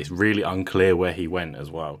Mexico. It's really unclear where he went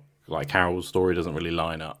as well. Like Carol's story doesn't really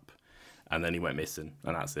line up, and then he went missing,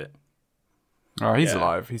 and that's it. Oh, he's Yeah.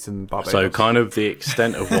 alive. He's in Barbados. So kind of the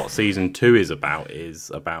extent of what season 2 is about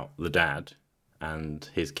the dad and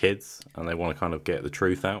his kids, and they want to kind of get the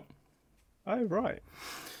truth out. Oh, right.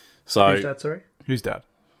 Who's So that, sorry? Who's dad?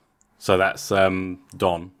 that's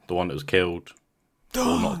Don, the one that was killed, or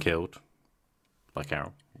not killed, by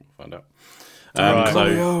Carol. We'll find out. Right.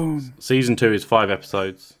 So season 2 is 5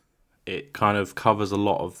 episodes. It kind of covers a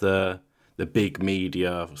lot of the big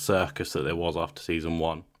media circus that there was after season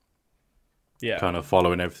 1. Yeah. Kind of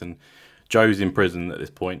following everything. Joe's in prison at this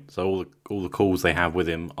point, so all the calls they have with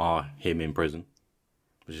him are him in prison,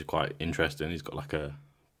 which is quite interesting. He's got like a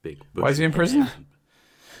big. Why is he in prison?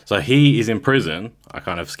 So he is in prison. I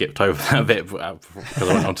kind of skipped over that bit because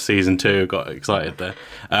I went on to season 2, got excited there.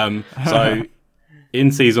 So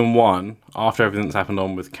in season 1, after everything that's happened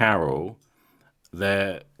on with Carol,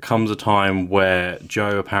 there comes a time where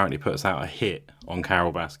Joe apparently puts out a hit on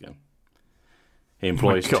Carol Baskin. He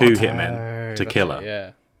employs God. 2 hitmen to kill her.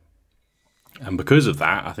 Yeah. And because of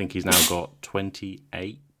that, I think he's now got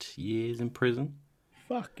 28 years in prison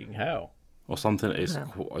Fucking hell. or something. It's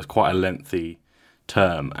quite a lengthy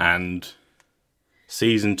term. And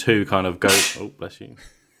season 2 kind of goes... Oh, bless you.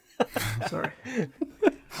 Sorry.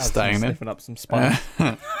 Staying there. Sniffing up some spice.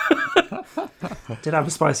 Did have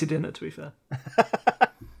a spicy dinner, to be fair.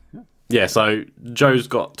 Yeah, so Joe's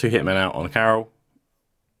got 2 hitmen out on Carol.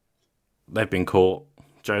 They've been caught.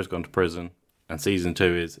 Joe's gone to prison. And season 2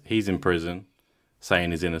 is he's in prison,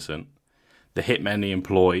 saying he's innocent. The hitmen he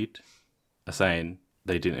employed are saying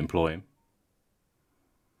they didn't employ him.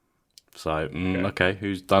 So, okay,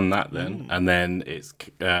 who's done that then? And then it's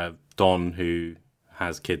Don, who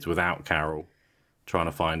has kids without Carol, trying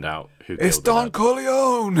to find out who It's killed Don her.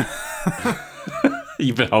 Corleone.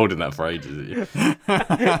 You've been holding that for ages,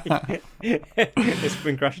 haven't you? It's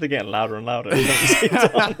been gradually getting louder and louder.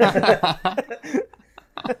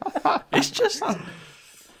 It's just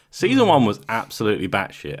season 1 was absolutely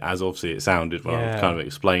batshit, as obviously it sounded when I was Yeah. kind of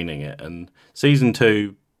explaining it. And season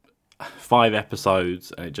 2, 5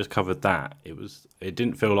 episodes, and it just covered that. It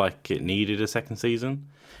didn't feel like it needed a second season.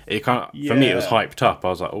 It kind of, for me, it was Yeah. hyped up. I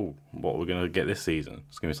was like, oh, what are we going to get this season?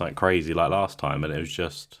 It's going to be something crazy like last time, and it was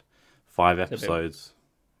just 5 episodes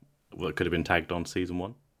that could have been tagged on season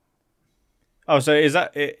 1. Oh, so is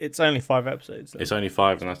that it? It's only 5 episodes then? It's only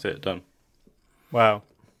 5, and that's it, done. Wow.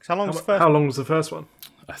 How long was the first? How long was the first one?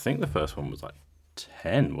 I think the first one was like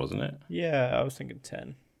 10, wasn't it? Yeah, I was thinking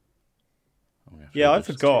 10. I'm gonna have to Yeah, I just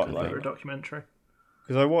forgot, check like- For a documentary.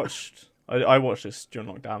 Because I watched this during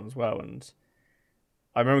lockdown as well, and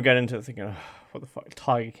I remember getting into it thinking, oh, what the fuck,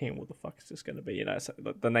 Tiger King, what the fuck is this going to be? You know,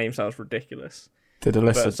 the name sounds ridiculous. Did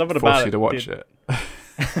something Alyssa about force you it to watch did-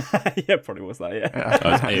 it? Yeah, probably was that,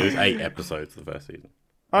 yeah. It was 8 episodes the first season.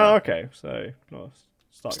 Oh, okay, so no,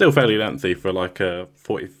 Still fairly lengthy for like a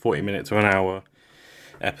 40 minute to an hour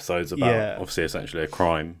episodes about Yeah. obviously essentially a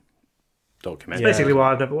crime documentary. Yeah. Basically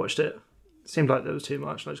why I've never watched it. Seemed like there was too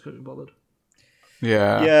much and I just couldn't be bothered.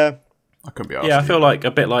 Yeah. Yeah, I couldn't be asked. Yeah, I feel like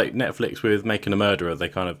a bit like Netflix with Making a Murderer, they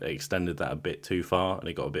kind of extended that a bit too far and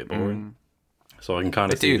it got a bit boring. So I can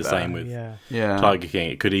kind of They see do the that. same with yeah. Yeah. Tiger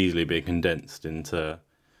King. It could easily be condensed into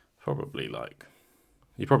probably like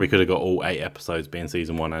you probably could have got all 8 episodes being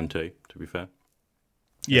season 1 and 2, to be fair.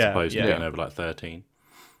 Yeah, As opposed to yeah. being over like 13.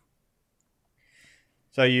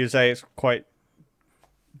 So you say it's quite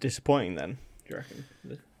disappointing then, do you reckon?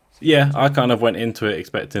 Yeah, I kind of went into it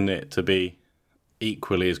expecting it to be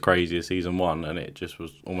equally as crazy as season 1, and it just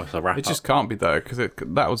was almost a wrap It up. just can't be though, because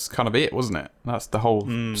that was kind of it, wasn't it? That's the whole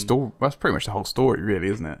story. That's pretty much the whole story, really,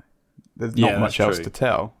 isn't it? There's Yeah, not much that's else true. to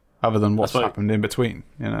tell other than what's That's like- happened in between.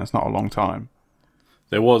 You know, it's not a long time.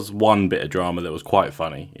 There was one bit of drama that was quite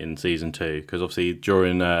funny in season 2, because obviously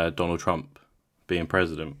during Donald Trump being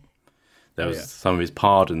president, there was some of his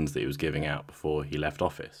pardons that he was giving out before he left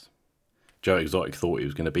office. Joe Exotic thought he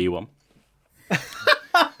was going to be one.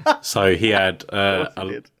 So he had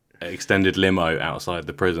an extended limo outside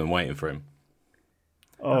the prison waiting for him.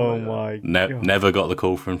 Oh my god. Never got the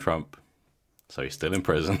call from Trump. So he's still in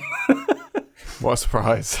prison. What a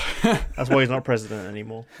surprise. That's why he's not president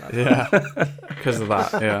anymore. Yeah, because of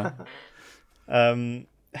that, yeah.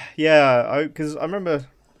 Because I remember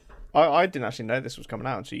I didn't actually know this was coming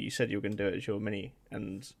out until you said you were going to do it as your mini,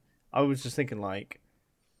 and I was just thinking, like,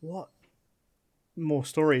 what more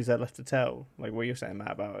stories are left to tell? Like what you're saying,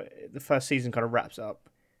 Matt, about it. The first season kind of wraps up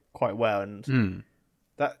quite well, and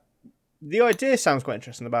that the idea sounds quite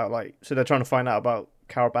interesting about, like, so they're trying to find out about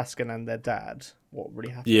Carol Baskin and their dad, what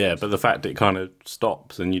really happened. Yeah, but the fact it kind of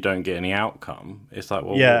stops and you don't get any outcome, it's like,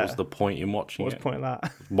 well, what was the point in watching What's the point of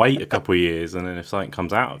that? Wait a couple of years, and then if something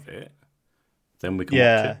comes out of it, then we can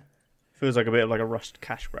watch it. Feels like a bit of like a rushed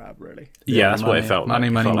cash grab, really. Yeah, that's what it felt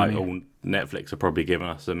like. Money. Like, oh, Netflix are probably giving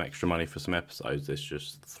us some extra money for some episodes. Let's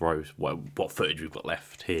just throw what footage we've got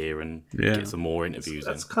left here and get some more interviews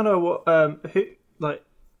That's kind of what who, like,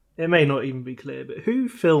 it may not even be clear, but who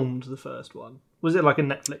filmed the first one? Was it like a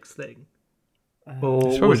Netflix thing? Or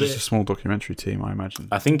It's probably was just it a small documentary team, I imagine.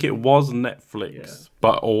 I think it was Netflix,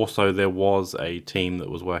 but also there was a team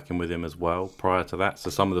that was working with him as well prior to that.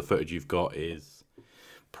 So some of the footage you've got is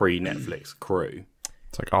pre-Netflix crew.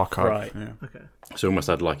 It's like archive. Right. Yeah. Okay. So he almost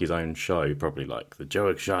had like his own show, probably like the Joe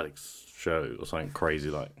Exotic show or something crazy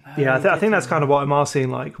like. Yeah, I think that's kind of what I'm asking.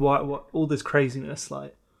 Like, what all this craziness?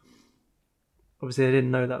 Like, obviously, they didn't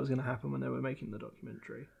know that was going to happen when they were making the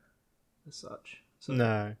documentary, as such. So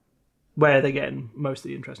No. where are they getting most of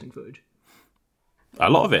the interesting footage? A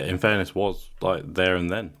lot of it, in fairness, was like there and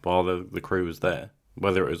then while the crew was there.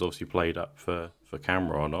 Whether it was obviously played up for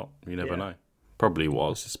camera or not, you never know. Probably I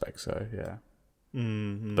was. suspect so, yeah.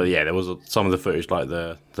 But yeah, there was some of the footage, like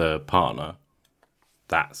the partner.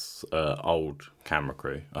 That's old camera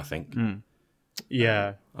crew, I think.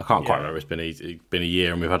 Yeah. I can't quite remember. It's been a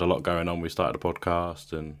year, and we've had a lot going on. We started a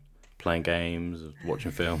podcast and playing games,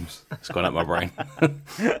 watching films. It's gone out my brain.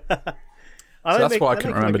 So that's why I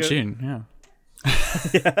couldn't remember June,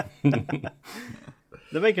 yeah.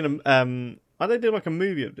 They're making a are they doing like a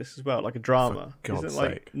movie of this as well, like a drama? For God's Is it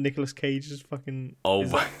like sake. Nicolas Cage's fucking? Oh,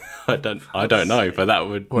 I don't know, but that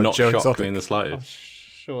would not Joe shock Exotic? me in the slightest.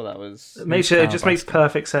 Sure, that was. It makes it just makes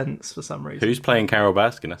perfect sense for some reason. Who's playing Carol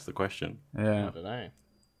Baskin? That's the question. Yeah. I don't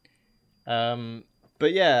know.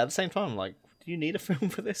 But yeah, at the same time, like, do you need a film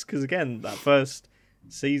for this? Because again, that first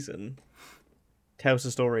season tells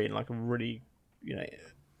the story in like a really,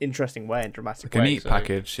 interesting way and dramatic Like way. a neat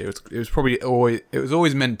package. It was probably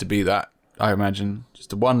always meant to be that, I imagine.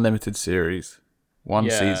 Just a one limited series, one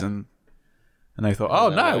season. And they thought, oh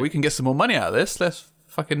no, we can get some more money out of this. Let's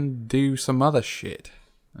fucking do some other shit.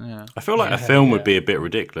 Yeah. I feel like a film would be a bit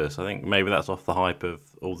ridiculous. I think maybe that's off the hype of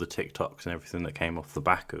all the TikToks and everything that came off the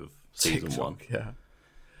back of season one. Yeah.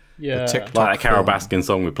 Yeah. Like that Carol Baskin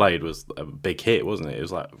song we played was a big hit, wasn't it? It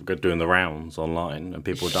was like doing the rounds online and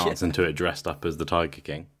people were dancing to it dressed up as the Tiger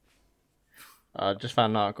King. I just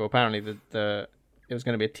found an article. Apparently, it was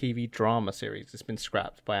going to be a TV drama series. It's been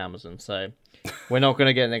scrapped by Amazon, so we're not going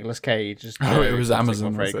to get Nicolas Cage. Just it was Amazon,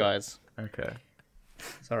 I'm afraid, was it? guys. Okay.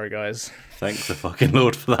 Sorry, guys. Thanks the fucking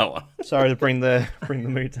Lord for that one. Sorry to bring the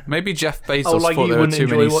mood down. Maybe Jeff Bezos like thought you there were wouldn't too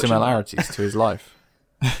enjoy many watching similarities to his life.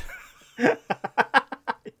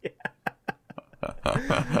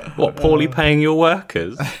 What, poorly paying your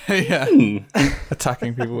workers? Yeah.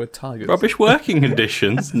 Attacking people with tigers. Rubbish working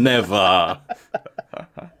conditions? Never.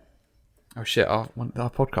 Oh shit, our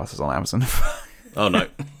podcast is on Amazon. Oh no,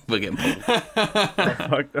 we're getting pulled.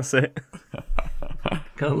 Fuck, that's it.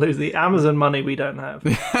 Gonna lose the Amazon money we don't have.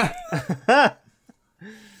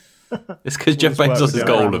 It's because Jeff work Bezos with has the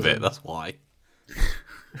got all other of it, that's why.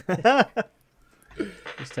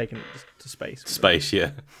 Just taking it to space. Space,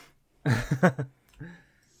 yeah.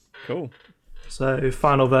 Cool. So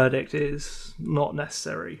final verdict is not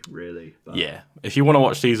necessary, really. But Yeah. If you want to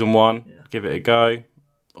watch season one, give it a go.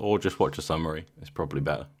 Or just watch a summary. It's probably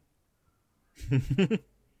better.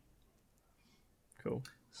 Cool.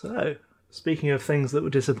 So, speaking of things that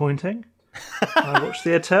were disappointing, I watched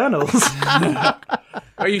The Eternals.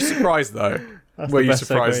 Are you surprised though? That's Were the you best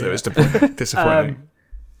surprised segue, that it was disappointing?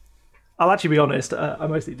 I'll actually be honest, I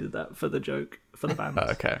mostly did that for the joke, for the band.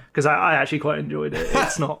 Okay. Because I actually quite enjoyed it.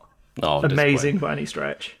 It's not Oh, amazing by any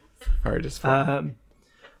stretch. Very disappointing.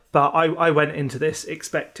 But I went into this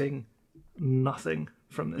expecting nothing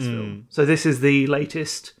from this film. So this is the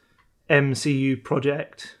latest MCU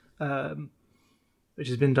project, which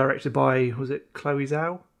has been directed by, was it Chloe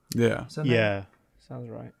Zhao? Yeah. Is her name? Yeah. Sounds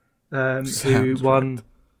right. who Sounds won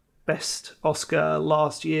Best Oscar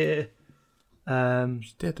last year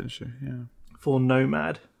She did, didn't she? Yeah. for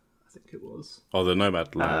Nomad, I think it was. Oh, the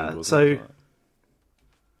Nomad Land. was so- it?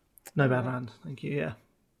 Nomadland, thank you,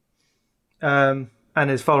 yeah. And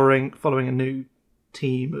is following a new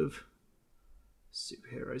team of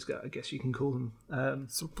superheroes, I guess you can call them.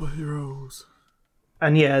 Superheroes.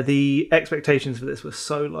 And yeah, the expectations for this were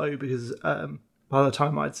so low because by the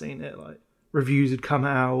time I'd seen it, like reviews had come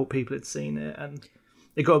out, people had seen it, and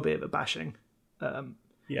it got a bit of a bashing.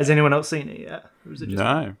 Has anyone else seen it yet? Or is it just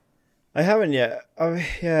No. I haven't yet. I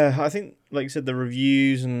think, like you said, the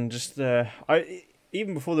reviews and just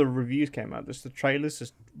even before the reviews came out, just the trailers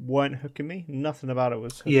just weren't hooking me. Nothing about it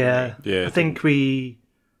was hooking Yeah, me. Yeah, I think we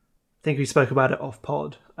spoke about it off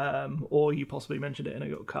pod, or you possibly mentioned it and it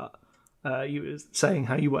got cut. You were saying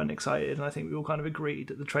how you weren't excited, and I think we all kind of agreed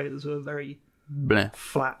that the trailers were very Bleh.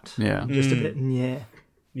 flat, Yeah. just a bit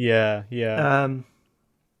Yeah.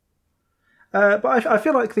 But I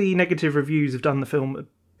feel like the negative reviews have done the film a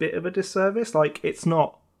bit of a disservice. Like, it's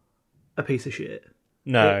not a piece of shit.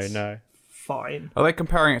 No, It's- no. Fine. Are they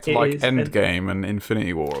comparing it to It like is, Endgame and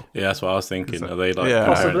Infinity War? Yeah, that's what I was thinking. Are they like Yeah.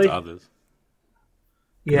 comparing Possibly. to others?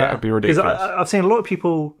 Yeah, That would be ridiculous. Because I've seen a lot of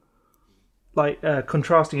people like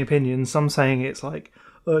contrasting opinions. Some saying it's like,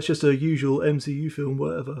 oh, it's just a usual MCU film,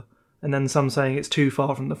 whatever, and then some saying it's too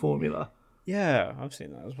far from the formula. Yeah, I've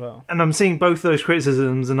seen that as well. And I'm seeing both those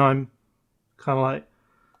criticisms, and I'm kind of like,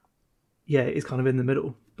 yeah, it's kind of in the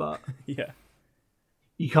middle, but Yeah.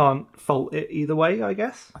 you can't fault it either way, I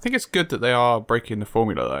guess. I think it's good that they are breaking the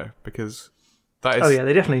formula though, because that is Oh yeah,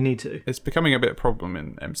 they definitely need to. it's becoming a bit of a problem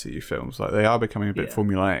in MCU films. Like they are becoming a bit Yeah.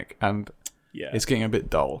 formulaic, and Yeah. it's getting a bit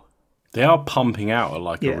dull. They are pumping out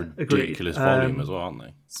like Yeah, a agreed. ridiculous volume as well, aren't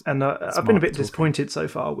they? And I've been a Smart bit talking. disappointed so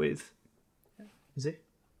far with. Is it?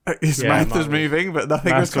 His Yeah, mouth mine is was- moving, but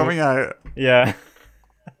nothing Mouth was coming out. Yeah.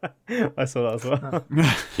 I saw that as well. Can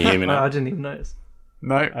you hear me now? I didn't even notice.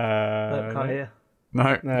 No, No, can't hear.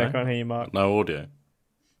 no. No, I can't hear you, Mark. No audio.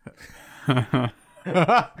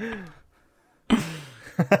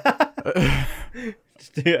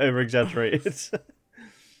 Just do it over exaggerated.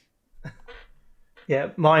 Yeah,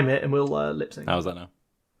 mime it and we'll lip sync. How's that now?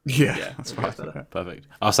 Yeah, that's fine. Perfect.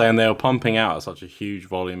 I was saying they were pumping out such a huge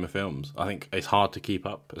volume of films. I think it's hard to keep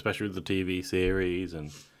up, especially with the TV series,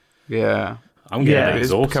 and Yeah, I'm getting Yeah, a bit it's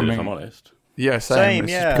exhausted becoming- if I'm honest. yeah, same. Same,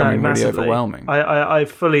 It's yeah. just becoming No, really massively. overwhelming. I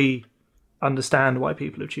fully understand why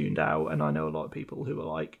people have tuned out, and I know a lot of people who are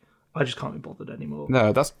like, I just can't be bothered anymore.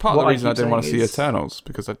 No, that's part of What the I reason I keep didn't want to saying see is- Eternals,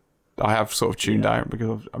 because I have sort of tuned out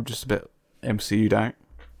because I'm just a bit MCU'd out.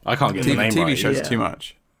 I can't get the name TV right. shows Yeah. too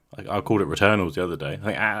much. I called it Returnals the other day. I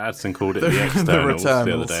think Addison called it the Externals the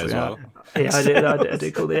other Returnals, day as yeah. well. Yeah, I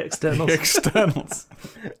did call the externals. The externals.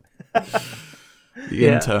 The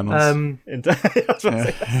Yeah, internals. I was about to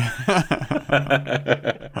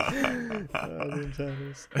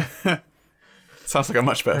say. Sounds like a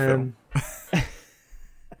much better film.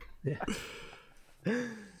 Yeah.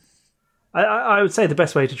 I would say the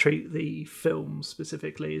best way to treat the film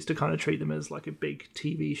specifically is to kind of treat them as like a big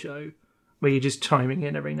TV show where you're just chiming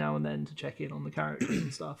in every now and then to check in on the characters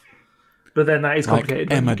and stuff. But then that is Like complicated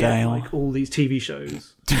when you get, Emmerdale. like all these TV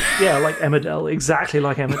shows. Yeah, like Emmerdale, exactly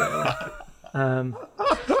like Emmerdale.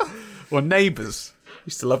 Well, Neighbours.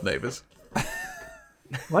 Used to love Neighbours.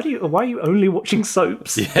 Why are you only watching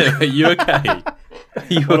soaps? Yeah, are you okay?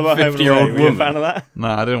 You What a about Home and 50-year-old Away? Were you a woman. fan of that? No,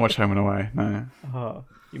 I didn't watch Home and Away. No, Oh,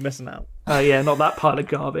 you're missing out. Yeah, not that pile of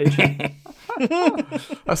garbage.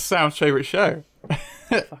 that's Sam's favourite show.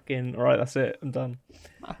 Fucking right, that's it. I'm done.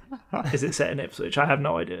 Is it set in Ipswich? I have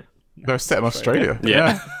no idea. They're set in Australia.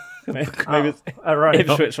 Yeah. Maybe it's All right.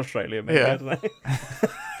 Ipswich, Australia. Maybe, Yeah. I don't know.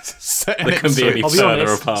 Set in They can be Ipswich. any I'll be further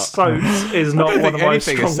honest, apart. soaps is I not don't one think of my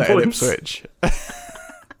anything strong is set in points. Ipswich.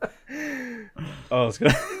 Oh, I was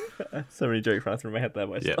gonna. So many jokes ran through my head there.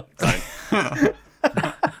 But Yeah.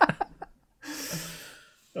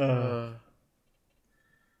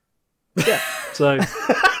 Yeah, so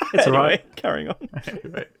it's all right. Anyway, carrying on.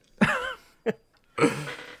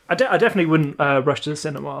 I definitely wouldn't rush to the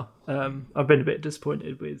cinema. I've been a bit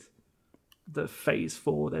disappointed with the Phase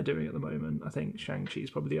 4 they're doing at the moment. I think Shang-Chi is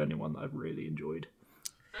probably the only one that I've really enjoyed.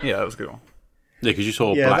 Yeah, that was a good one. Yeah, because you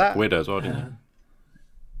saw Yeah, Black that- Widow as well, didn't you?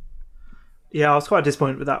 Yeah, I was quite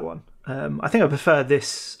disappointed with that one. I think I prefer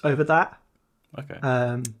this over that.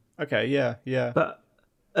 Okay. Okay, yeah. But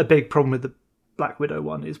a big problem with the Black Widow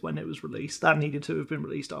one is when it was released. That needed to have been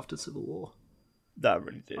released after Civil War. That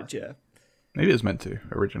really did, yeah. Maybe it was meant to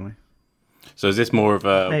originally. So is this more of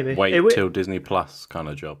a Maybe. wait It w- till Disney Plus kind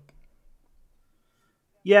of job?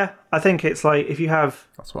 Yeah, I think it's like if you have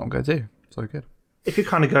That's what I'm going to do. So good. if you're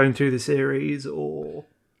kind of going through the series or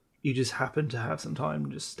you just happen to have some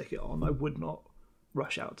time, just stick it on. I would not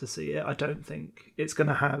rush out to see it. I don't think it's going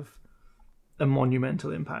to have a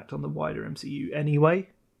monumental impact on the wider MCU anyway.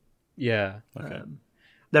 Yeah. Okay.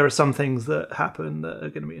 There are some things that happen that are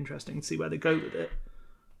going to be interesting to see where they go with it.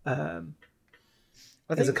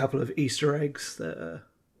 There's a couple of Easter eggs that are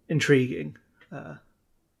intriguing.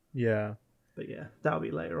 Yeah. But yeah, that'll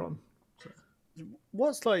be later on.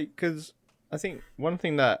 What's like, because I think one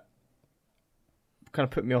thing that kind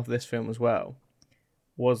of put me off this film as well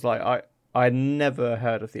was like I never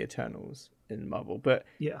heard of the Eternals in Marvel, but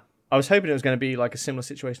Yeah. I was hoping it was going to be like a similar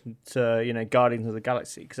situation to Guardians of the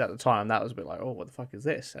Galaxy, because at the time that was a bit like, oh, what the fuck is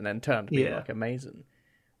this, and then turned out to be like amazing.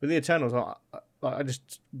 With the Eternals, I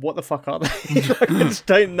just, what the fuck are they? Like, I just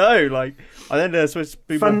don't know. Like, I think they're supposed to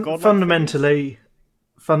be more godlike.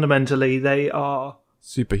 Fundamentally, they are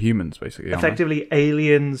Superhumans, basically. Aren't effectively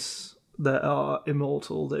aliens that are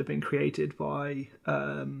immortal that have been created by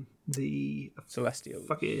the Celestials.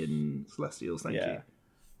 fucking Celestials. Thank you.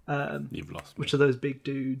 You've lost me. Which are those big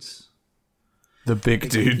dudes? they? The big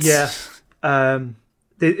dudes. Yeah.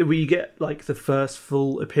 We get like the first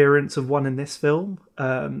full appearance of one in this film.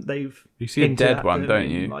 They've You see a hinted dead at one, them don't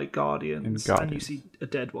in, you? like Guardians, and you Guardians. see a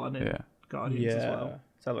dead one in Yeah. Guardians as well.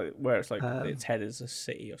 So like where it's like its head is a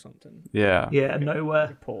city or something. Yeah. Yeah,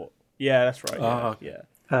 nowhere. Port. Yeah, that's right. Ah, Yeah.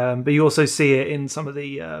 But you also see it in some of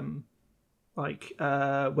the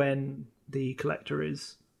when the Collector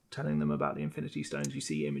is telling them about the Infinity Stones. You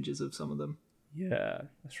see images of some of them, Yeah,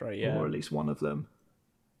 that's right. Yeah. or at least one of them.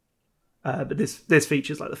 But this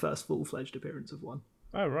features like the first full-fledged appearance of one.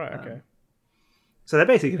 Oh right. Okay. So they're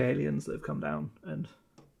basically aliens that have come down and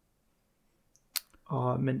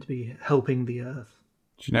are meant to be helping the Earth.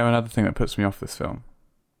 Do you know another thing that puts me off this film?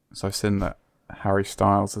 So I've seen that Harry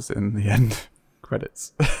Styles is in the end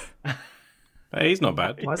credits. Hey, he's not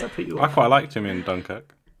bad. Why does that put you I off? quite liked him in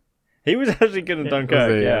Dunkirk. He was actually good in Dunkirk.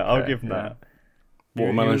 Was he? Yeah, I'll Okay, give him yeah. that.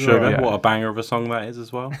 Watermelon was Sugar. alright. What a banger of a song that is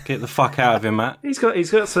as well. Get the fuck out of here, Matt. He's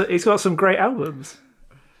got some great albums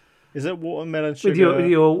Is it Watermelon Sugar? with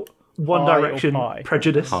your One Pie or Direction Pie?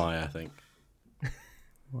 prejudice. Hi, I think.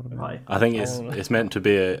 Pie. I think it's meant to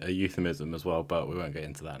be a euphemism as well, but we won't get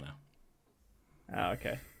into that now. Oh,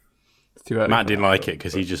 okay. It's too early Matt for didn't that, like but- it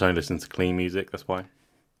because he just only listens to clean music. That's why.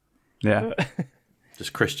 Yeah.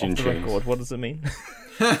 Just Christian Off the tunes. record, what does it mean?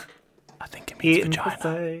 I think it means Eating vagina.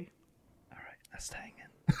 buffet. That's staying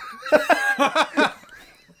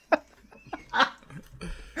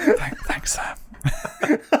in. Thanks, Sam.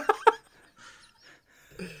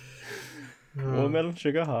 Watermelon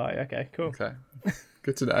Sugar High. Okay, cool. Okay.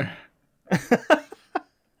 Good to know.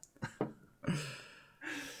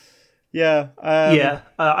 Yeah.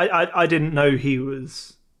 I didn't know he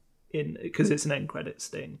was in because it's an end credits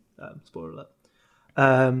thing. Spoiler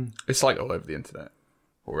alert. It's like all over the internet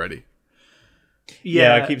already.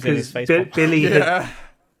 Yeah, I keep seeing his 'cause face pop.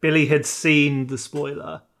 Billy had seen the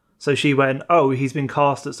spoiler, so she went, "Oh, he's been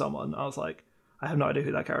cast as someone." I was like, "I have no idea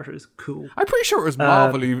who that character is." Cool. I'm pretty sure it was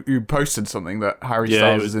Marvel who posted something that Harry Yeah, it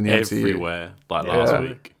Styles was is in the MCU. everywhere. Like last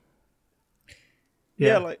week.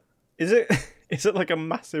 Yeah, like is it like a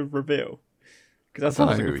massive reveal? Because that's I what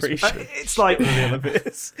don't know I'm who pretty he's- sure. It's like Of it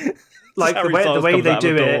is. like the Harry way Styles they comes out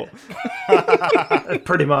do the it.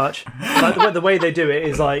 Pretty much. Like the way they do it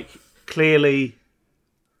is like clearly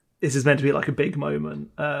this is meant to be like a big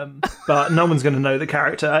moment, but no one's going to know the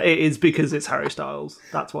character. It is because it's Harry Styles.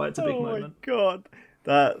 That's why it's a big Oh moment. my god,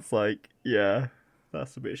 that's like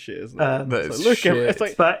that's a bit shit, isn't it? That It's is like, look, shit. it's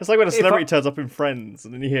like But it's like when a if celebrity I- turns up in Friends,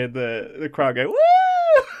 and then you hear the crowd go woo.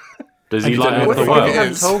 Does he I like don't know the If what you it world?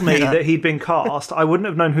 hadn't is. told me that he'd been cast, I wouldn't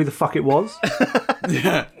have known who the fuck it was.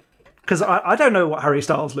 Yeah. Because I don't know what Harry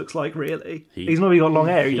Styles looks like, really. He's not even got long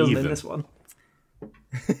hair. He doesn't in Heathen. this one.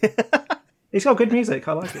 He's got good music.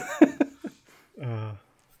 I like it.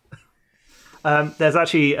 There's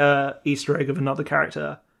actually an Easter egg of another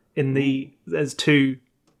character in the... There's two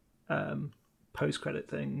post-credit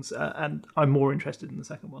things, and I'm more interested in the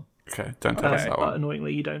second one. Okay, don't tell us that But one.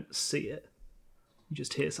 annoyingly, you don't see it. You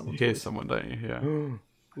just hear someone. You hear someone, don't you?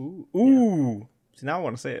 Yeah. Ooh. So now I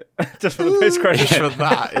want to see it just for the post credits. For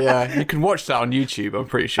that, yeah. You can watch that on YouTube, I'm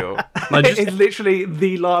pretty sure. No, just, It's literally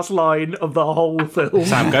the last line of the whole film.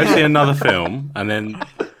 Sam, go see another film and then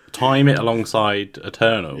time it alongside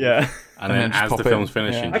Eternal. Yeah. And, And then then just as pop the film's in.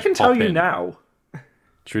 finishing, Yeah. I can just tell pop you in. now.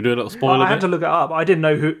 Should we do a little spoiler I had bit? to look it up. I didn't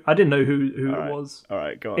know who right. it was All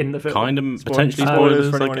right, go on. in the film. Kind of potentially Spoilers spoilers,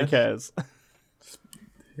 for I anyone who guess. cares.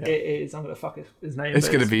 It is. I'm gonna fuck his name. It's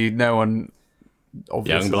but going to be no one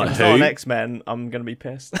obvious. Yeah, I'm gonna be If like, it's not an who? X-Men, I'm gonna be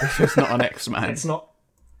pissed. It's not an X-Man. It's not.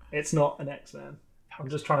 It's not an X-Man. I'm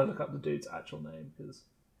just trying to look up the dude's actual name because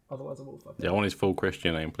otherwise I will fuck it Yeah, I up. want his full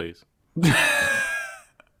Christian name, please.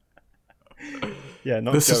 Yeah,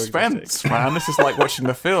 not The Joe suspense, Exotic. man. This is like watching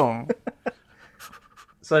the film.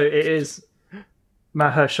 So it is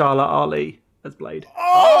Mahershala Ali as Blade.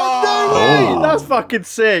 Oh, that's fucking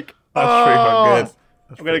sick. That's pretty fucking good.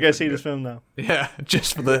 I'm gonna go see this film now. Yeah,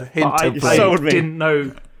 just for the hint But of You I sold me. didn't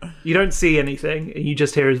know. You don't see anything, and you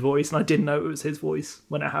just hear his voice, and I didn't know it was his voice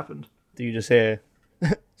when it happened. Do you just hear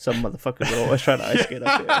some motherfuckers are always trying to ice skate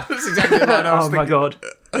up here? That's exactly what I was Oh my thinking.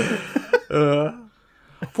 god!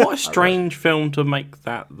 What a strange film to make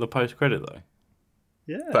that the post credit though.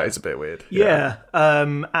 Yeah. That is a bit weird. Yeah,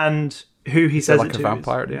 and who he says like it a to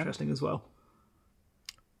vampire at is the end? interesting as well.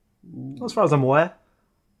 As far as I'm aware,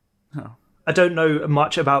 Oh. I don't know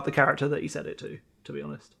much about the character that he said it to be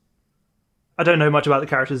honest. I don't know much about the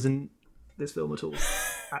characters in this film at all,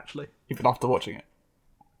 actually. Even after watching it.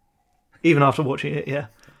 Even after watching it, yeah.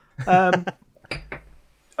 I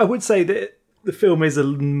would say that the film is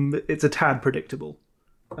it's a tad predictable.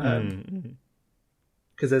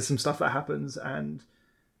 Because there's some stuff that happens, and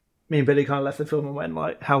me and Billy kind of left the film and went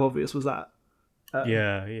like, how obvious was that?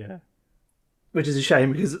 Yeah. Which is a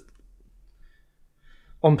shame because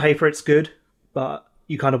on paper it's good, but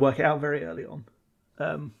you kind of work it out very early on.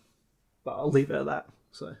 But I'll leave it at that.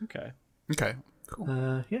 So Okay. Okay,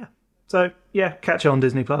 cool. yeah. So yeah, catch it on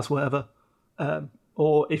Disney Plus, whatever.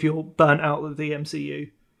 Or if you're burnt out with the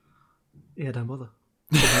MCU, yeah, don't bother.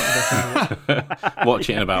 Watch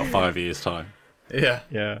it in about 5 years' time. Yeah.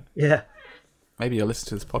 Yeah. Yeah, Maybe you'll listen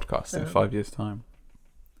to this podcast in 5 years' time.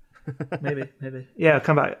 maybe. Yeah,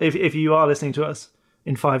 come back if you are listening to us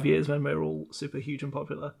in 5 years when we're all super huge and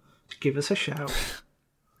popular. Give us a shout.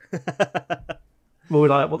 We'll be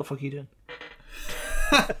like, what the fuck are you doing?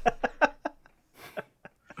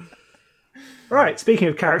 Right, speaking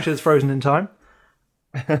of characters frozen in time,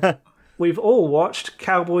 we've all watched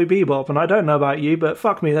Cowboy Bebop, and I don't know about you, but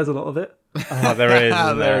fuck me, there's a lot of it. Oh, there is. isn't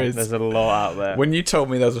There there is. There's a lot out there. When you told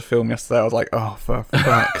me there was a film yesterday, I was like, oh, for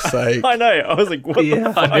fuck's sake. I know. I was like, what the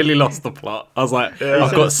Yeah, I nearly lost the plot. I was like, I've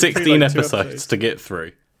said got it's between, 16 like, 2 episodes episodes. to get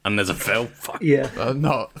through, and there's a film. Fuck. yeah.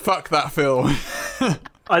 No, fuck that film.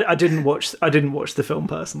 I didn't watch the film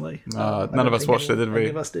personally. None of us watched it, did None we?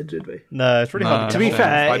 of us did we? No, it's really hard To to be get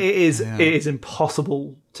fair, I- it is yeah. it is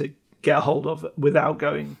impossible to get a hold of without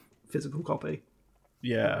going physical copy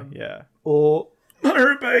Yeah. or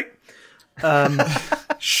Pirate Bay.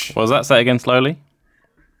 What was that? Say it again slowly.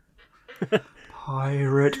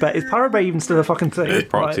 Pirate Bay. Is Pirate Bay even still a fucking thing? There's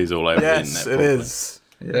proxies all over the Yes, internet. it probably. is.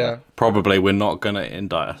 Yeah. Probably we're not going to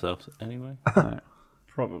indict ourselves anyway.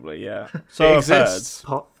 Probably, yeah. So It I've heard. exists.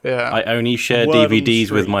 Yeah. I only share Word on the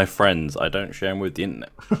DVDs with street. my friends. I don't share them with the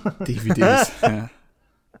internet. DVDs. Yeah.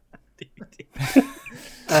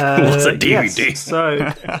 What's a DVD? Yes,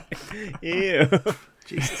 so Ew.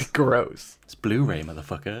 Gross. It's Blu-ray,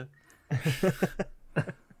 motherfucker.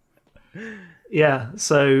 yeah,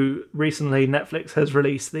 so recently Netflix has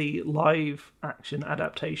released the live action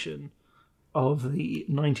adaptation of the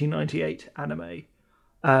 1998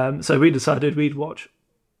 anime. So we decided we'd watch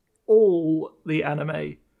all the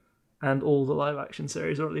anime and all the live action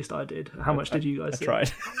series, or at least I did. How much did you guys see?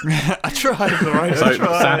 Tried. I tried.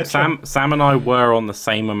 Right? So Sam and I were on the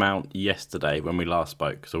same amount yesterday when we last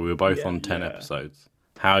spoke. So we were both on 10 episodes.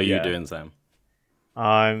 How are you Yeah. doing, Sam?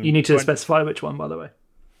 You need to specify which one, by the way.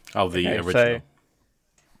 Oh, the Okay, original. so-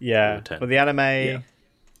 Yeah. Or 10. For the anime,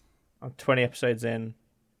 I'm 20 episodes in.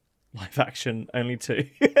 Live action, only 2.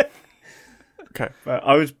 Okay. But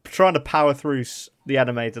I was trying to power through the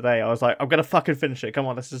anime today. I was like, I'm going to fucking finish it. Come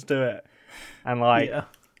on, let's just do it. And like, Yeah.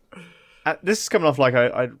 this is coming off like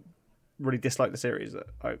I really dislike the series.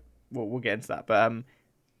 We'll get into that.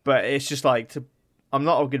 But it's just like, I'm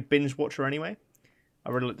not a good binge watcher anyway.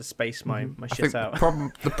 I really like to space my I shit think out.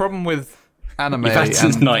 the problem with anime You've had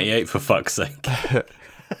since and 98, for fuck's sake.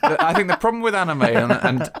 I think the problem with anime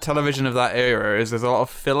and television of that era is there's a lot of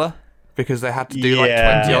filler because they had to do like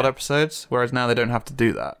Yeah. 20 odd episodes, whereas now they don't have to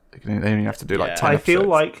do that. They only have to do like Yeah. 10 I feel episodes.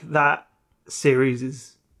 like that series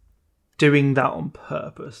is doing that on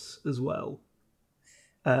purpose as well.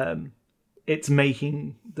 It's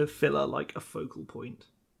making the filler like a focal point.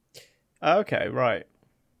 Okay, right.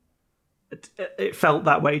 It felt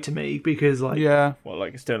that way to me because like Yeah. Well,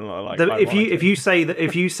 like it's doing a lot of like.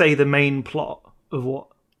 if you say the main plot of what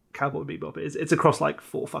Cowboy Bebop is, it's across like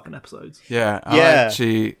 4 fucking episodes Yeah. I Yeah.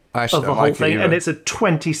 actually of don't the whole like thing, it and either. it's a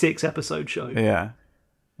 26 episode show. Yeah.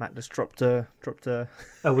 Matt just dropped a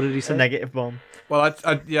Oh, what did he say? negative bomb. Well,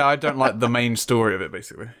 I don't like the main story of it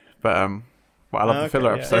basically, but I love the Okay,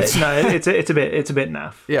 filler yeah. episodes. No, it's a bit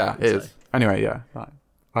naff. Yeah, I would it is. say. Anyway, yeah. Right.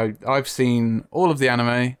 I've seen all of the anime,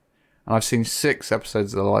 and I've seen 6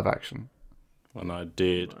 episodes of the live action. And I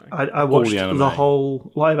did. I watched the anime. the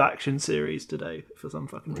whole live action series today for some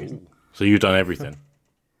fucking reason. So you've done everything.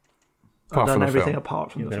 I've Apart done from the everything film.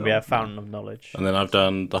 apart from You're the going film. to be a fountain of knowledge. And then I've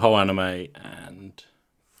done the whole anime and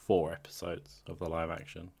 4 episodes of the live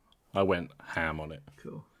action. I went ham on it.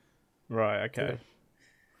 Cool. Right, okay.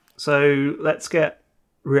 So let's get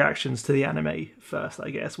reactions to the anime first, I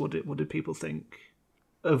guess. What did people think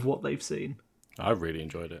of what they've seen? I really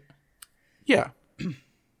enjoyed it. Yeah.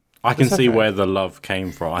 I can It's see okay. where the love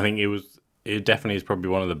came from. I think it definitely is probably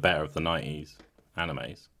one of the better of the 90s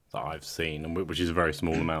animes that I've seen, and which is a very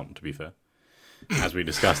small amount, to be fair. As we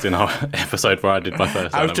discussed in our episode where I did my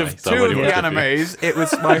first Out anime. of So I've 2 of already the watched a few. animes, it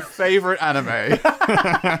was my favourite anime.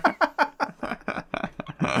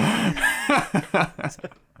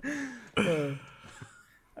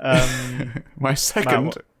 My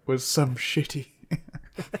second was some shitty.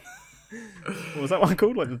 What was that one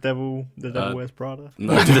called? Like the Devil Wears Prada?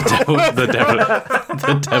 No, the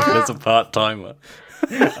devil is a part-timer.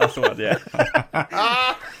 That's the one, yeah.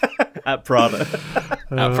 At Prada.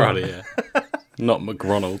 At Friday, yeah. Not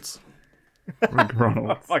McDonald's.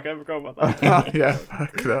 McDonald. Fuck, I forgot about that. Yeah,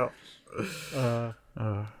 fuck it up.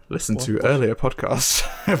 Listen to earlier podcast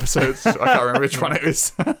episodes. I can't remember which one it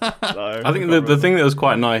is. I think the thing that was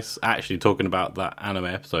quite nice, actually, talking about that anime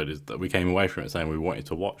episode, is that we came away from it saying we wanted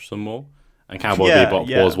to watch some more. And Cowboy Yeah, Bebop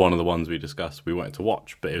yeah. was one of the ones we discussed we wanted to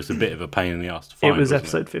watch, but it was a bit of a pain in the ass to find. It was wasn't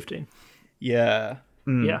episode 15. Yeah.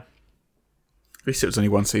 Yeah. At least it was only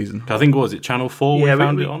one season. I think, was it Channel 4 Yeah, we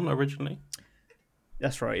found we- it on originally?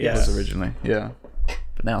 That's right, It yeah. was originally, yeah.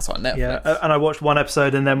 But now it's on Netflix. Yeah, and I watched one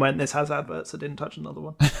episode and then went, this has adverts. I didn't touch another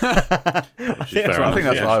one. Which is fair I think enough,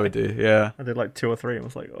 that's yeah. what I would do, yeah. I did like 2 or 3 and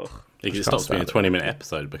was like, oh. It stops being a 20-minute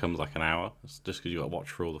episode, it becomes like an hour. It's just because you got to watch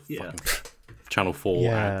through all the Yeah. fucking Channel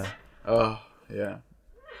 4 ads. Oh, yeah.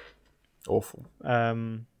 Awful.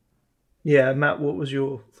 Yeah, Matt, what was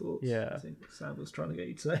your thoughts? Yeah. I think Sam was trying to get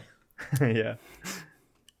you to say. Yeah.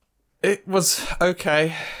 It was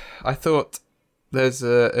okay. I thought there's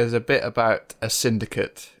a bit about a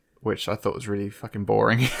syndicate, which I thought was really fucking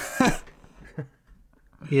boring.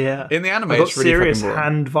 Yeah. In the anime, I got it's really serious fucking boring.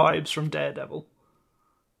 hand vibes from Daredevil.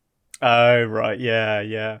 Oh, right,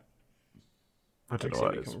 yeah. I don't I know see what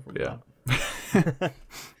where it is. you're coming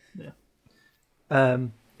Yeah.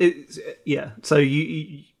 It's, yeah. So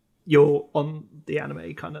you're on the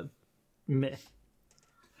anime kind of meh.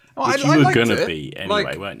 Oh, Which I you were liked going to it. be anyway,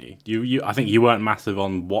 Like, weren't you? You? I think you weren't massive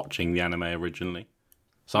on watching the anime originally.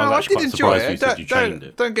 So I No, was I actually did quite enjoy surprised it. you said you chained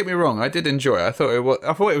it. Don't get me wrong. I did enjoy it. I thought it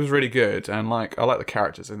was really good, and like I like the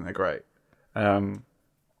characters, and they're great. I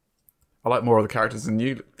like more of the characters than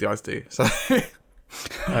you guys do. So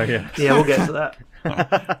Oh, yeah. Yeah, we'll get to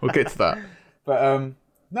that. we'll get to that. But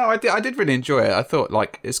no, I did really enjoy it. I thought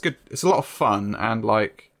like it's good. It's a lot of fun, and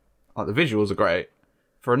like the visuals are great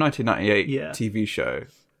for a 1998 Yeah. TV show.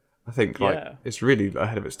 I think like Yeah. it's really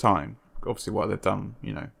ahead of its time. Obviously, what they've done,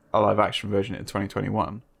 a live action version in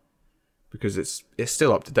 2021, because it's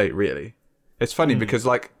still up to date. Really, it's funny because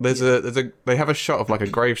like they have a shot of like a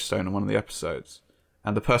gravestone in one of the episodes,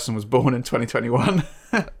 and the person was born in 2021.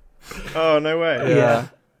 Oh, no way.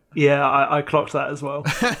 Yeah, I clocked that as well.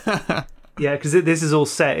 Yeah, because this is all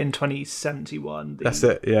set in 2071. That's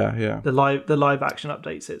it. Yeah. The live action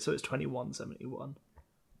updates it, so it's 2171.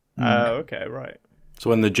 Oh, okay, right. So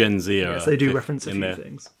when the Gen Z are Yes, they do reference a in few their-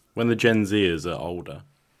 things. when the Gen Zers are older,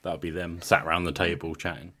 that'll be them sat around the table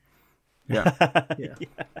chatting. Yeah. Yeah.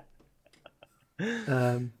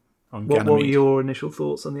 On What were Ganymede. your initial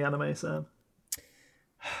thoughts on the anime, Sam?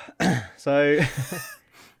 So,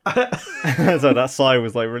 so that sigh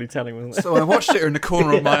was like really telling, wasn't it? So I watched it in the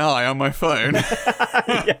corner of my eye on my phone.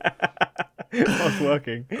 It was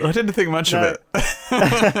working. I didn't think much of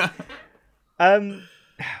it.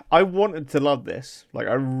 I wanted to love this. Like,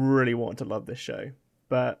 I really wanted to love this show,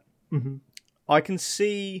 but I can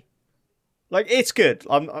see, like, it's good.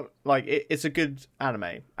 I'm like, it's a good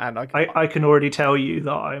anime, and I can already tell you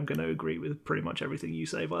that I am going to agree with pretty much everything you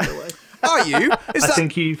say, by the way. Are you? Is I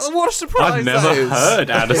think you've... What a surprise! I've never that is. heard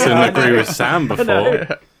Addison agree with Sam before.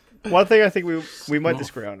 one thing I think we might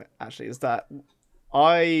disagree on actually is that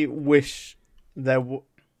I wish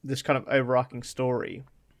this kind of overarching story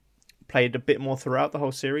played a bit more throughout the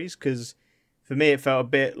whole series, because for me it felt a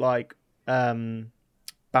bit like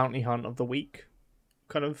Bounty Hunt of the Week,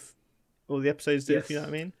 kind of all the episodes did. Yes. If you know what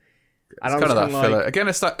I mean. It's And I'm kind of just that kinda filler. Again,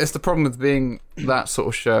 it's the problem with being that sort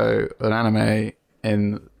of show, an anime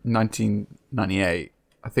in 1998.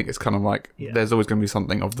 I think it's kind of like there's always going to be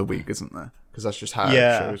something of the week, isn't there? Because that's just how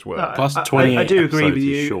Yeah. shows work. Plus, I 28 do agree episodes with is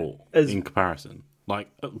you short as- in comparison. like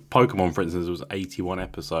Pokemon, for instance, was 81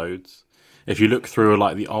 episodes. If you look through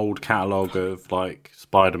like the old catalogue of like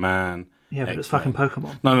Spider-Man, Yeah, but it's X-Men. fucking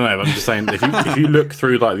Pokemon. No. But I'm just saying, if you look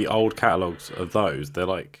through like the old catalogues of those, they're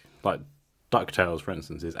like DuckTales, for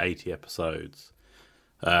instance, is 80 episodes.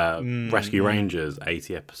 Rescue Rangers,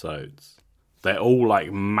 80 episodes. They're all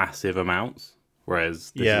like massive amounts,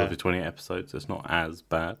 whereas this is only 28 episodes. So it's not as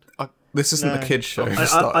bad. This isn't the kids show.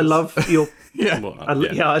 I love your Well,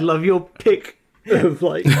 I love your pick of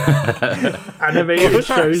like animated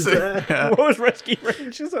shows there. What was Rescue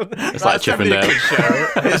Rangers on there? It's like Chippendale.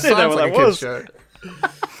 It sounds know what like a that kids was. show.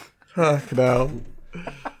 Fucking hell.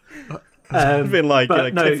 It's been like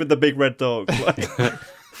but no. Cliff with the big red dog. Like,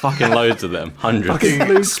 Fucking loads of them. Hundreds. Fucking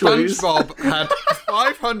Blue's Clues. SpongeBob had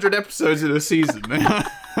 500 episodes in a season.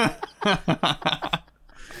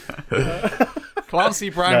 Clancy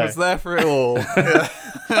Brown No. was there for it all.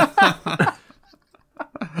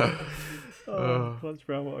 Lance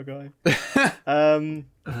Brown, what a guy.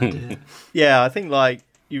 Yeah, I think like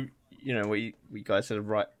you know what you guys said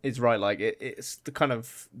is right. Like it's the kind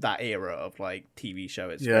of that era of like TV show.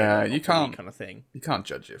 It's Yeah, very you Monopoly can't- kind of thing. You can't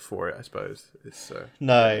judge it for it, I suppose. It's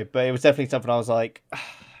No, but it was definitely something I was like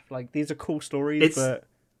these are cool stories, It's- but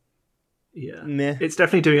Yeah, meh. it's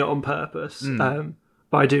definitely doing it on purpose.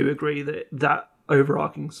 But I do agree that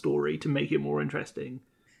overarching story, to make it more interesting,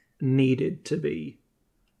 needed to be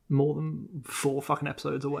more than 4 fucking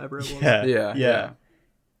episodes or whatever it was. yeah.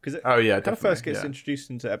 Because it Oh yeah, kind of definitely. first gets yeah. introduced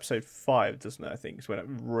into episode 5, doesn't it? I think is when it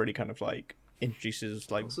really kind of like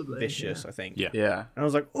introduces like Possibly, Vicious. yeah. I think. Yeah. Yeah. And I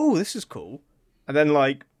was like, oh, this is cool. And then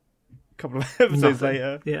like a couple of episodes Nothing.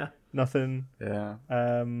 later, Yeah. nothing. Yeah.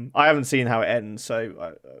 I haven't seen how it ends,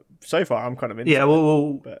 so so far I'm kind of into Yeah, it.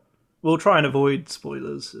 we'll But try and avoid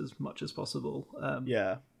spoilers as much as possible.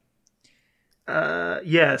 yeah,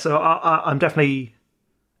 So I'm definitely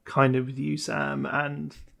kind of with you, Sam,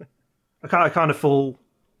 and I kind of fall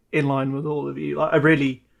in line with all of you. Like, I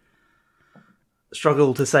really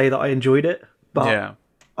struggle to say that I enjoyed it, but Yeah.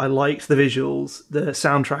 I liked the visuals. The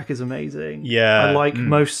soundtrack is amazing. Yeah. I like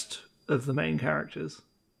most of the main characters.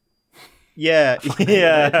 yeah,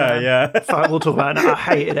 yeah. Fuck, we'll talk about it now. I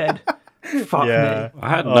hated Ed. Fuck Yeah. me. I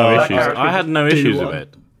had no that issues. character I had no just do issues with one.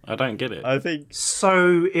 it. I don't get it. I think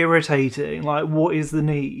So irritating. Like, what is the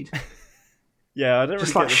need? I don't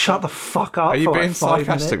Just really like, get shut the fuck up. Are you for being like 5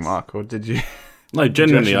 sarcastic, minutes. Mark, or did you? No,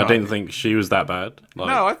 genuinely, I Actually didn't think she was that bad. Like,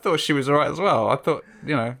 No, I thought she was alright as well. I thought,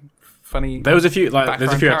 funny. there was a few there's a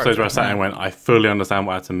Background few episodes where I character, sat yeah. and went, I fully understand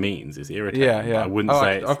what Atom means. It's irritating. Yeah, yeah. I wouldn't Oh,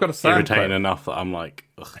 say I've got a it's sound irritating clip. enough that I'm like,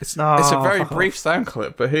 ugh. It's No, a very fuck brief sound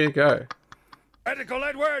clip, but here you go. Radical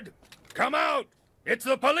Edward, come out! It's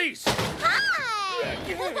the police!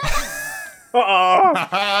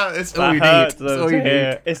 It's all you need. hurts It's all you to need.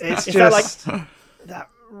 hear. It's that just, that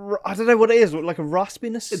I don't know what it is, like a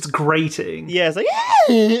raspiness. it's grating. yeah, it's like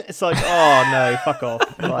it's like oh no, fuck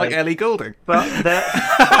off. Like Like, Ellie Goulding. But there,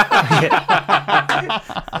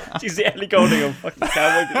 do you see Ellie Goulding on fucking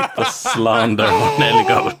Cowboy? The slander on Nelly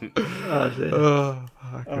Golden. oh, dear.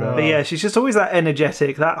 But yeah, she's just always that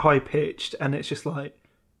energetic, that high pitched, and it's just like,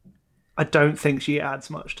 I don't think she adds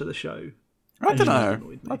much to the show. I don't know.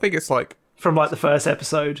 annoyed me. I think it's like From like the first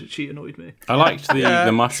episode, she annoyed me. I liked the Yeah, the it's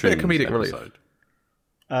a mushrooms bit of comedic relief. episode.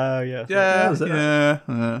 Oh yeah. yeah, was it? yeah.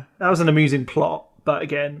 That was an amusing plot, but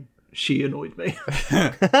again, she annoyed me.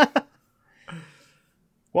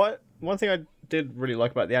 One thing I did really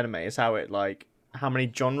like about the anime is how it like how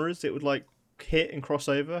many genres it would like hit and cross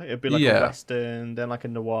over. It'd be like Yeah. a western, then like a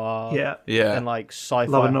noir, Yeah. Yeah. then like sci-fi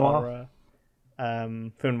Love a noir. horror,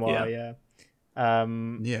 film noir, Yeah. yeah.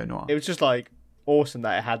 Yeah, no. It was just like awesome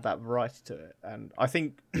that it had that variety to it, and I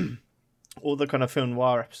think all the kind of film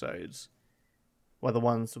noir episodes were the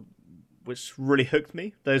ones which really hooked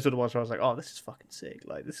me. Those were the ones where I was like, "Oh, this is fucking sick!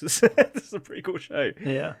 Like this is this is a pretty cool show."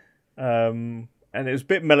 Yeah. And it was a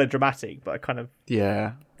bit melodramatic, but I kind of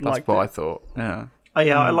Yeah, that's Liked what it. I thought. Yeah,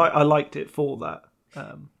 I liked it for that.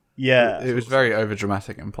 yeah, it was very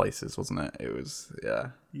overdramatic in places, wasn't it? It was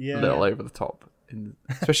a little over the top,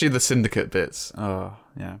 especially the syndicate bits. Oh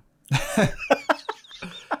yeah,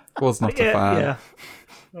 was not a fan. Yeah.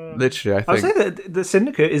 Literally, I I would think. say that the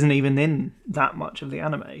Syndicate isn't even in that much of the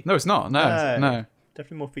anime. No, it's not. No, no.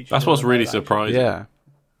 definitely more features. That's what's really surprising. Yeah,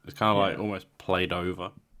 It's kind of like almost played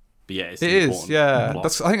over. But yeah, it's it is. important Yeah,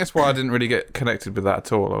 plot. I think that's why I didn't really get connected with that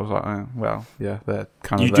at all. I was like, oh, well, yeah, they're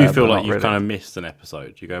kind of. You do there, feel but like not you've really. kind of missed an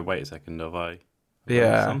episode. You go, wait a second, have I missed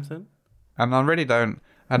Yeah. something? And I really don't.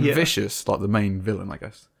 And Yeah. Vicious, like the main villain, I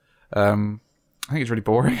guess. I think it's really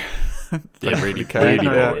boring. Yeah, really, Okay. really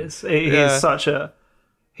No, boring. it is. He Yeah. is such a.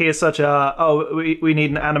 here's such a we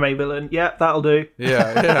need an anime villain. Yeah, that'll do.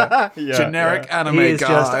 Yeah. Yeah, Generic anime He is guy.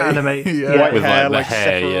 just anime. Yeah. White With hair, like the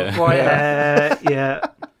hair, Sephiroth. yeah. White hair, yeah.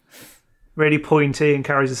 Really pointy and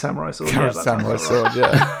carries a samurai sword. Carries yeah, a that samurai sounds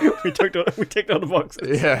about sword, yeah. we ticked all the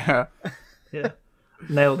boxes. Yeah. right. Yeah,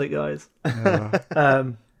 nailed it, guys.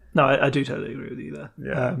 No, I do totally agree with you there.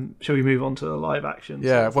 Yeah. Shall we move on to the live action?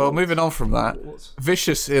 Yeah, sort well, of moving on from that, thoughts?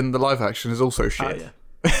 Vicious in the live action is also Oh, shit. yeah.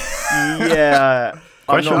 Yeah.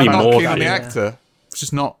 Actually, I'm not more keen on the shit. actor. It's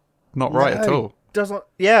just not right at all. Doesn't.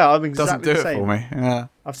 Yeah, I'm exactly Doesn't do the it same. for me. Yeah.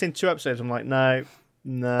 I've seen 2 episodes. I'm like, no.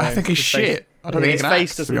 I think he's his face- shit. I don't think he his can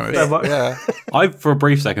face act, doesn't to be fit. honest. Yeah. I, for a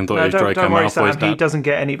brief second, thought No, it was Draco don't worry, Malfoy's Sam. He dad. doesn't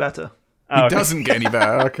get any better. Oh, He okay. doesn't get any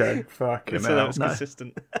better. Okay. Fucking So that hell. was No.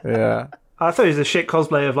 consistent. Yeah. I thought he was a shit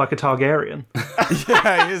cosplay of like a Targaryen.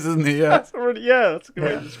 Yeah, he is, isn't he? Yeah. That's already, that's a good way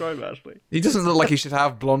to describe it, actually. He doesn't look like he should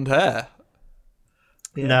have blonde hair.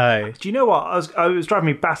 Yeah. No. Do you know what? I was driving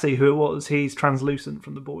me batty who it was. He's translucent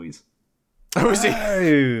from The Boys. Oh, is he?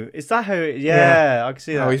 Oh, is that how? Yeah, I can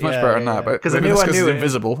see that. Oh, he's much better than that. But 'Cause I maybe knew that's I 'cause knew he's it.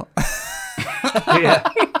 invisible. Yeah.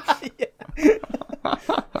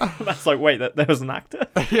 That's like, wait, there was an actor.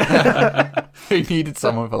 He needed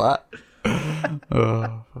someone for that.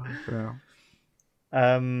 Oh, fuck, yeah.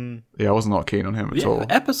 Yeah, I was not keen on him at all.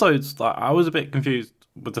 Episodes, like, I was a bit confused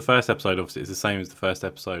with the first episode. Obviously, it's the same as the first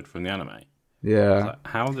episode from the anime. Yeah. Like,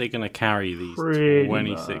 how are they going to carry these Pretty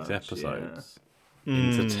 26 much, episodes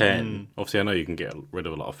into 10? Obviously, I know you can get rid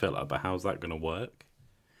of a lot of filler, but how's that going to work?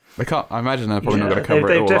 They can't. I imagine they're probably not Yeah, going to cover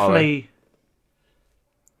they've it all. definitely.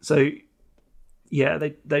 So, yeah,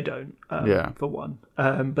 they don't. Yeah. For one,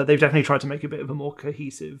 but they've definitely tried to make a bit of a more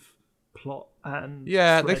cohesive plot and.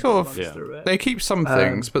 Yeah, they thread sort that of- runs Yeah. through it. They keep some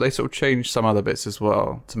things, but they sort of change some other bits as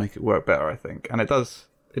well to make it work better. I think, and it does.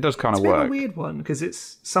 It does kind It's of a bit of a work. weird one because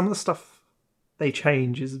it's some of the stuff they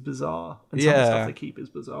change is bizarre, and some of the Yeah. stuff they keep is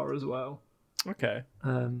bizarre as well. Okay.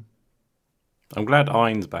 I'm glad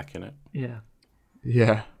Ain's back in it. Yeah,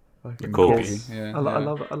 Yeah. The corgi. Yeah. I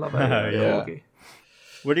love it. I love it. Yeah. Corgi.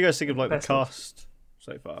 What do you guys think of like Best the of- cast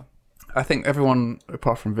so far? I think everyone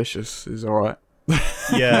apart from Vicious is all right.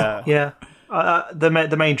 Yeah. Yeah,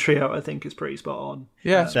 the main trio I think is pretty spot on.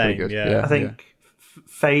 Yeah, it's pretty Same, good. yeah. I think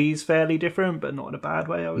Faye's fairly different, but not in a bad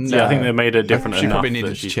way. I would say. Yeah, I think they made her different She enough probably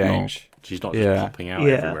needed that to she's change. not, she's not Yeah. just popping out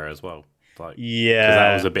Yeah. everywhere as well. Like, Yeah. because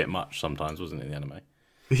that was a bit much sometimes, wasn't it, in the anime?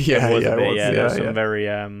 Yeah, It was yeah, a bit, it was, yeah, there was some yeah.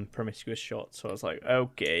 very promiscuous shots. So I was like,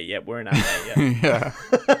 okay, yeah, we're in anime. Yeah.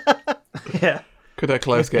 Yeah. Yeah, Could her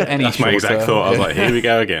clothes get any That's my exact shorter? thought. I was Yeah. like, here we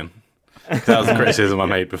go again. 'Cause that was the criticism I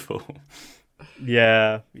made before.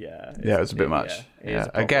 Yeah. Yeah, it was a bit much. it is Yeah, a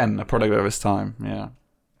problem. again, a product of its time. Yeah.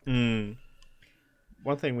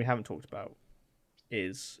 One thing we haven't talked about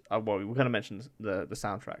is well, we kind of mentioned the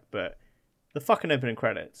soundtrack, but the fucking opening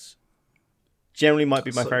credits generally might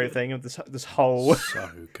be my So favorite good. thing of this whole So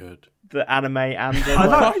good. the anime and the I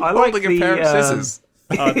like Holding the a pair of scissors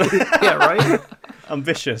yeah, right. I'm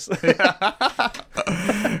vicious. with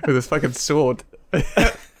this fucking sword.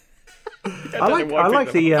 I like know why I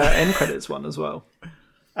the picked that end credits one as well.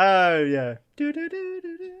 Oh yeah.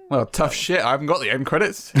 Do-do-do-do-do. Well, tough shit. I haven't got the end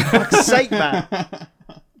credits. Fuck's sake, man.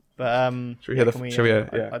 But Should we hear the? can Should we hear?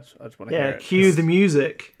 I Yeah. just want to hear Yeah, it. cue the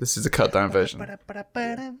music. This is a cut down version.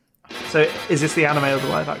 So, is this the anime or the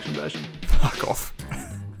live action version? Fuck off.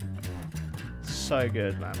 So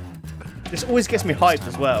good, man. This always gets me hyped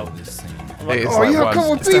as well. I'm like, It is oh like yeah, one- come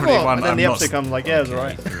on, it's definitely people! one And then I'm the not- episode comes like, yeah, it was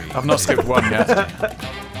alright. I've not skipped one yet.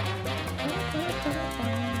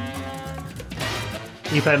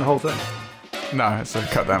 You playing the whole thing? No, it's a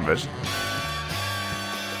cut down version.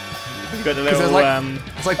 You got the Because little there's like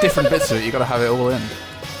it's like different bits of it. You got to have it all in.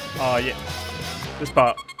 oh yeah, this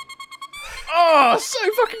part. Oh,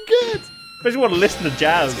 so fucking good. I just want to listen to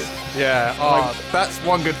jazz. Yeah. Oh, that's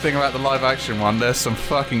one good thing about the live action one. There's some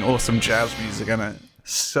fucking awesome jazz music in it.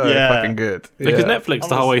 So Yeah. fucking good. Because Yeah. Netflix,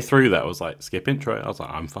 the whole way through that, was like, skip intro. I was like,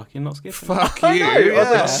 I'm fucking not skipping. Fuck you. I know. I was Yeah.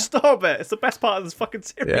 like, stop it. It's the best part of this fucking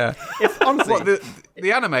series. Yeah. If honestly, What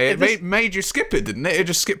the anime? It this- made you skip it, didn't it? It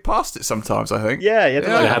just skipped past it sometimes. I think. yeah, you had to,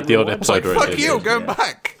 Yeah. like, They had the odd rewind. episode where it Fuck did, you, yeah. going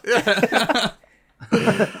back. Yeah.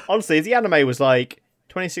 Honestly, if the anime was like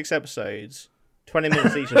 26 episodes, 20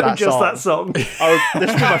 minutes each of that Just song, that song. this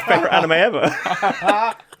would be my favorite anime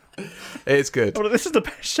ever. It's good. Oh, this is the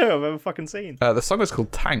best show I've ever fucking seen. The song is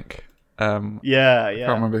called Tank. Yeah, I can't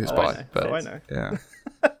remember who's by, I know. but I know. yeah.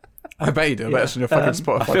 I bet you do. I bet it's on your fucking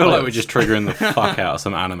Spotify. I feel like playlist. we're just triggering the fuck out of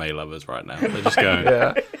some anime lovers right now. They're just going,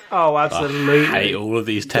 Yeah. Oh, absolutely. hate all of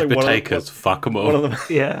these like one Tepa of- takers. Fuck them all. One of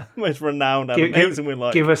the Yeah. most renowned Give, animes, and we're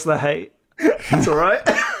like, give us the hate. It's all right.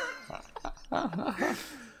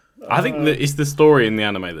 I think that it's the story in the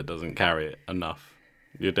anime that doesn't carry it enough.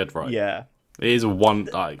 You're dead right. Yeah. It is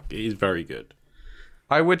it is very good.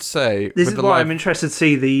 I would say This with is the why live, I'm interested to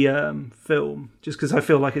see the film, just because I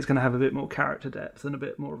feel like it's going to have a bit more character depth and a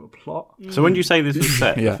bit more of a plot. So when do you say this was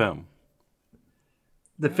set, Yeah. the film?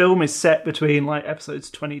 The film is set between like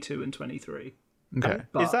episodes 22 and 23. Okay.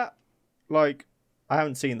 But Is that like I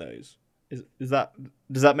haven't seen those. Is that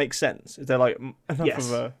does that make sense? Is there like enough Yes.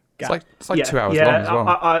 of a It's gap? like 2 hours long as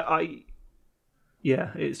well.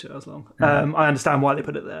 Yeah, it is 2 hours long. I understand why they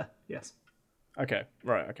put it there. Yes, Okay.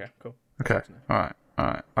 Right. Okay. Cool. Okay. All right.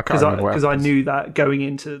 I can't remember because where I it was. knew that going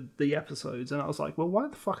into the episodes, and I was like, well, why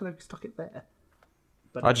the fuck have they stuck it there?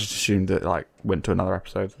 But I just assumed it like went to another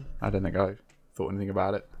episode. I don't think I thought anything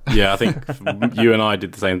about it. Yeah, I think you and I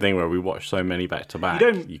did the same thing where we watched so many back to back.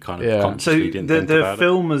 You don't- You kind of Yeah. so consciously didn't think the about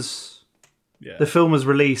film was Yeah. the film was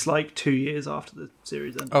released like 2 years after the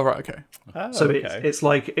series ended. Oh right. Okay. Oh, So okay. it's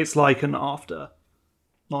like an not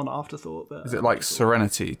an afterthought, but Is it like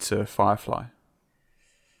Serenity to Firefly?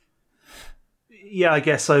 yeah, I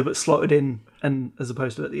guess so, but slotted in and as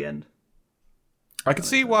opposed to at the end. I can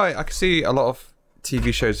see why. I can see a lot of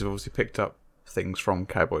TV shows have obviously picked up things from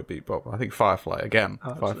Cowboy Bebop. I think Firefly again.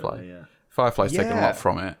 Firefly. Absolutely, yeah. Firefly's taken a Yeah. lot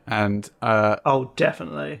from it. And Oh,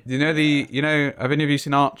 definitely. have any of you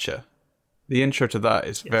seen Archer? The intro to that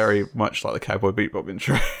is very much like the Cowboy Bebop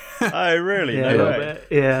intro. Oh really? Yeah, No a little way. bit.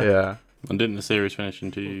 Yeah. yeah. And didn't the series finish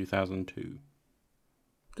in 2002?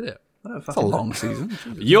 Did it? Oh, It's a fucking- long season.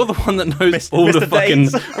 You're the one that knows all the Mr. fucking.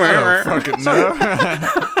 Dates. I don't fucking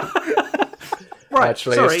know. Right,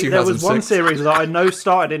 Actually, sorry, it's there was one 2006. series that I know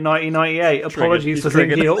started in 1998. Apologies for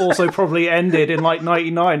triggered. thinking it also probably ended in like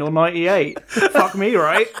 99 or 98. Fuck me,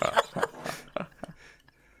 right?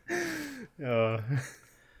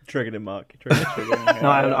 Triggered him, Mark. Triggered him. No,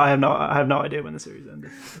 I have no idea when the series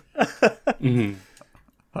ended.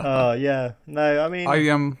 Oh yeah. No, I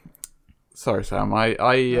mean. Sorry, Sam. I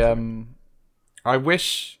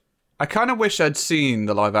kind of wish I'd seen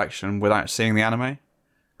the live action without seeing the anime,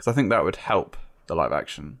 because I think that would help the live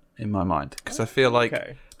action in my mind. Because I feel like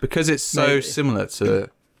Okay. because it's so Maybe. similar to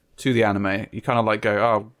the anime, you kind of like go,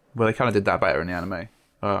 oh, well, they kind of did that better in the anime.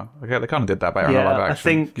 Oh, okay, they kind of did that better in Yeah, the live I action.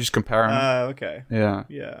 think- You just compare them. Okay. Yeah.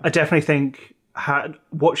 Yeah. I definitely think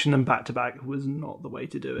watching them back to back was not the way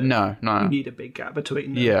to do it. No. You need a big gap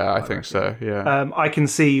between them. Yeah, I think so. Yeah. I can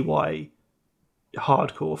see why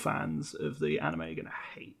hardcore fans of the anime are going to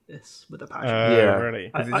hate this with a passion. yeah. Really.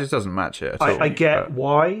 'Cause it just doesn't match it at all. I get but-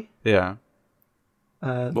 why. yeah.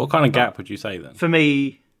 What kind of gap would you say then? For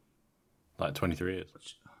me, Like 23 years?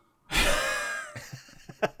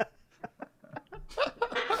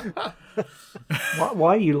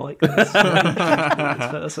 why are you like this? This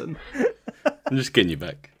person. I'm just getting you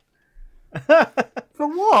back. For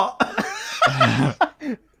what?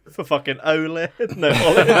 For fucking OLED. No,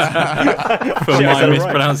 OLED. For Shit, I my said it right.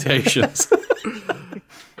 mispronunciations.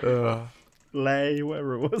 Lay,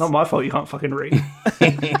 whatever it was. Not my fault. You can't fucking read.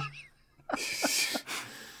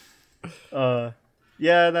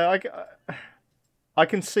 Yeah, no, I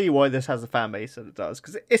can see why this has a fan base that it does,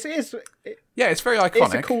 because Yeah, it's very iconic.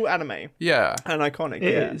 it's a cool anime Yeah. and iconic.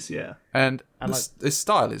 It yeah. is, yeah. And like- this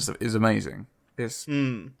style is amazing. It's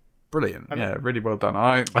brilliant. Yeah, really well done.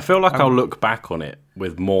 I I feel like I'll look back on it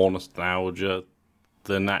with more nostalgia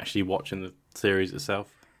than actually watching the series itself.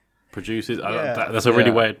 Produces. Yeah. That's a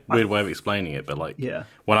really Yeah. weird way of explaining it, but like Yeah.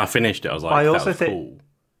 when I finished it, I was like, I that also was think- cool.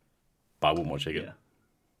 But I wouldn't watch it again. Yeah.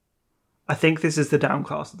 I think this is the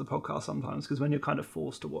downcast of the podcast sometimes, because when you're kind of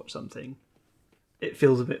forced to watch something, it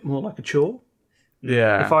feels a bit more like a chore.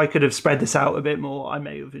 yeah. If I could have spread this out a bit more, I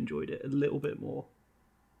may have enjoyed it a little bit more.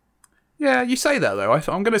 Yeah, you say that though.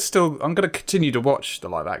 I'm gonna continue to watch the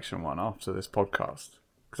live action one after this podcast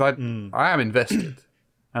because I am invested,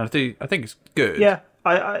 and I think it's good. Yeah,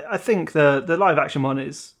 I think the live action one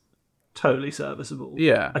is totally serviceable.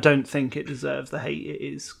 Yeah. I don't think it deserves the hate it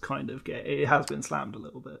is kind of it has been slammed a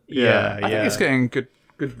little bit. Yeah, I think it's getting good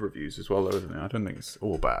reviews as well, though, isn't it? I don't think it's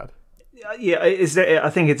all bad. Yeah, I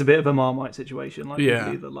think it's a bit of a Marmite situation. Like Yeah.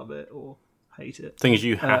 you either love it or hate it. Thing is,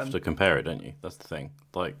 you have to compare it, don't you? That's the thing.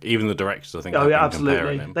 Like even the directors, I think, Oh have yeah, been absolutely.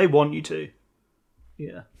 comparing them, They want you to.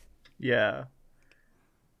 Yeah. Yeah.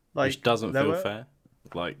 Like, which doesn't there feel were- fair.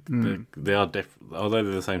 Like they are different. Although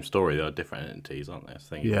they're the same story, they are different entities, aren't they? I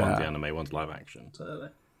think Yeah. one's the anime, one's live action. Totally.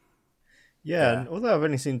 Yeah, and although I've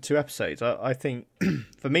only seen 2 episodes, I think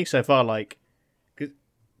for me so far, like, 'cause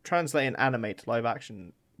translating anime to live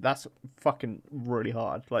action, that's fucking really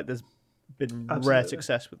hard. Like, there's been rare Absolutely.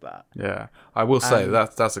 success with that. Yeah, I will say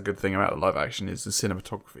that's a good thing about the live action is the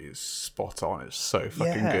cinematography is spot on. It's so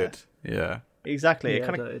fucking Yeah. good. Yeah, Exactly, it Yeah,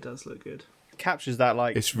 kind of it does look good. captures that,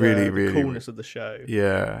 like, It's really, the really- coolness of the show.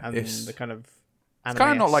 yeah. And It's the kind of It's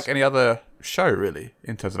kind of not like any other show, really,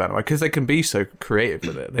 in terms of anime, because they can be so creative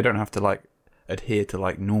with it. They don't have to like adhere to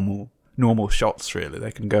like normal shots. Really,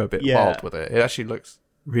 they can go a bit wild with it. It actually looks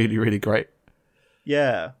really, really great.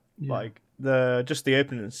 Yeah, like the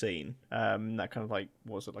opening scene. That kind of like,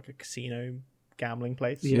 what was it, like a casino gambling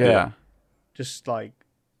place? Yeah. Just like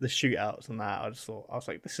the shootouts and that. I was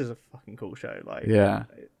like, this is a fucking cool show. Like,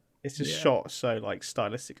 it's just shot so like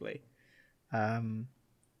stylistically.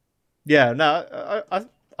 Yeah, no,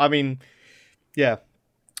 I mean, yeah,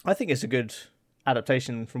 I think it's a good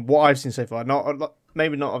adaptation from what I've seen so far. Not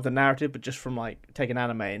maybe not of the narrative, but just from like taking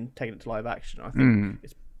anime and taking it to live action. I think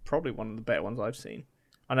it's probably one of the better ones I've seen.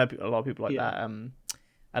 I know a lot of people like that.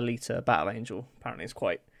 Alita Battle Angel apparently is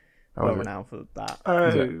quite well renowned for that. Oh,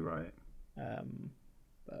 right.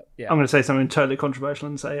 But yeah, I'm going to say something totally controversial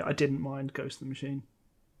and say I didn't mind Ghost in the Machine.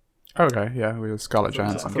 Okay, yeah, with Scarlett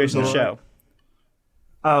Johansson. Ghost in the Shell.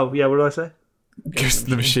 Oh, yeah, what did I say? Ghost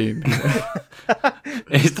in the Machine.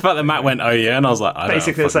 It's the fact that Matt went, oh yeah, and I was like, I don't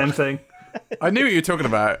Basically know, the same thing. I knew what you were talking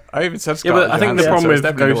about. I even said Yeah, Scarlett but I think the Johansson, problem so it's with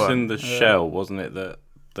definitely Ghost the in one. the Shell, wasn't it, that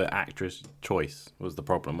the actress choice was the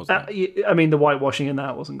problem, wasn't it? I mean, the whitewashing in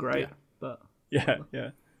that wasn't great, but Yeah.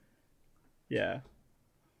 Yeah.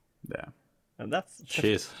 And that's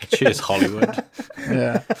Cheers, Hollywood.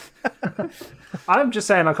 Yeah. I'm just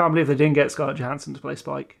saying I can't believe they didn't get Scarlett Johansson to play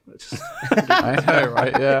Spike. It's just, I know,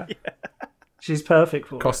 right? Yeah. she's perfect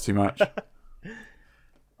for Costs too much.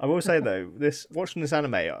 I will say though, watching this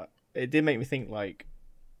anime, it did make me think like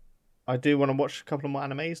I do want to watch a couple of more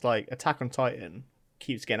animes. Like Attack on Titan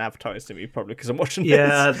keeps getting advertised to me, probably because I'm watching.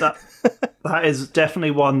 Yeah, this. that is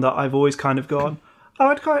definitely one that I've always kind of gone, oh,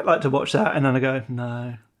 I'd quite like to watch that, and then I go,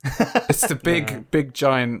 no. It's the big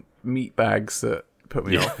giant meat bags that put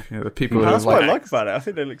me off. You know, the people who That's what I like, like about it. I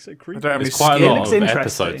think they look so creepy. I don't have any There's quite skin. a It lot looks of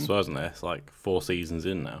interesting. episodes, wasn't there? It's like 4 seasons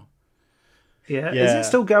in now. Yeah. Is Yeah. it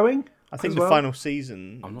still going? I think as the well? final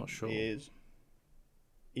season. I'm not sure. Is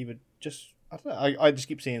either just I don't know. I just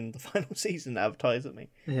keep seeing the final season advertised at me.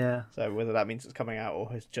 Yeah. So whether that means it's coming out or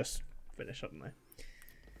has just finished, I don't know.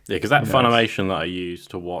 Yeah, because that Funimation that I used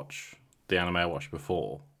to watch the anime I watched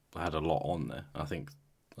before had a lot on there. I think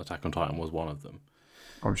Attack on Titan was one of them.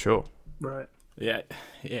 I'm sure. Right. Yeah.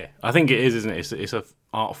 I think it is, isn't it? It's a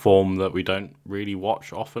art form that we don't really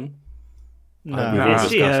watch often. I think we've all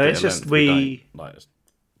discussed Yeah, it it's at just length.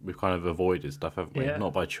 We've kind of avoided stuff, haven't we? Yeah.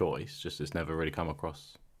 Not by choice, just it's never really come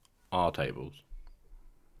across our tables.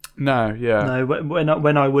 No, yeah. No,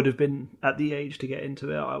 when I would have been at the age to get into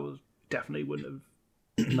it, definitely wouldn't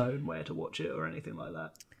have known where to watch it or anything like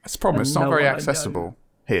that. That's the problem. It's And not no very one I accessible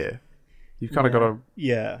here. You've kind of got to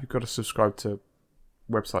Yeah. you've got to subscribe to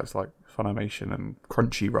websites like Funimation and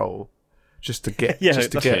Crunchyroll just to get Yeah,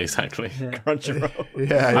 just to that's get Exactly. Crunchyroll.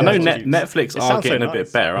 yeah. I know Yeah. Netflix It are sounds so getting a bit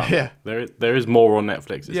nice. better. Aren't Yeah. they? There is more on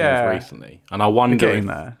Netflix. It Yeah. seems recently, and I wonder getting if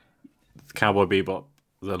there. Cowboy Bebop,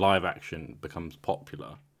 the live action, becomes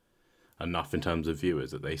popular enough in terms of viewers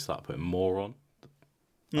that they start putting more on.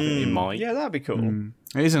 I think it might. Yeah, that'd be cool.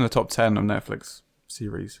 It is in the top 10 of Netflix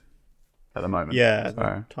series at the moment. Yeah, So,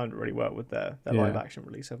 they've timed it really well with their Yeah. live action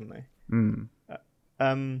release, haven't they? mm.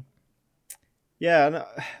 Yeah, and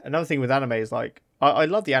another thing with anime is like I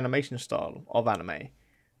love the animation style of anime,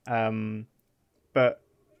 but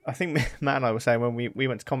I think Matt and I were saying when we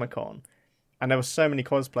went to Comic-Con, and there were so many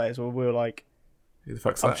cosplayers where we were like, Who the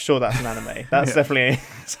fuck's I'm that? sure that's an anime. That's definitely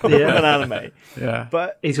an anime. Yeah.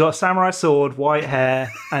 But He's got a samurai sword, white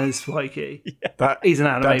hair, and is spiky. That, He's an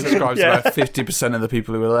that anime. describes Yeah. about 50% of the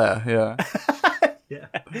people who were there. Yeah.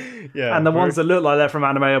 yeah, And the ones that look like they're from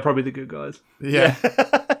anime are probably the good guys. Yeah.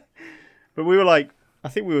 But we were like, I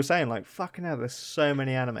think we were saying like, fucking hell, there's so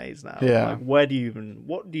many animes now. Yeah. Like, what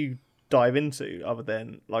do you dive into other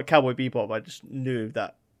than like Cowboy Bebop? I just knew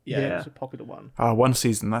that. Yeah, it Yeah. was a popular one. One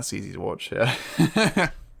season, that's easy to watch. Yeah.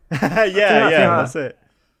 yeah, that's it.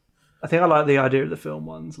 I think I like the idea of the film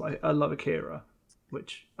ones. Like I love Akira,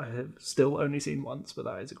 which I have still only seen once, but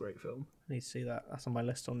that is a great film. I need to see that. That's on my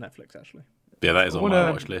list on Netflix actually. Yeah, that is on Wanna-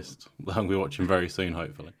 my watch list. I'll be watching very soon,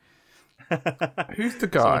 hopefully. Who's the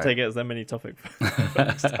So I'll guy? take it as their mini topic.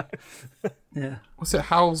 Yeah, What's it?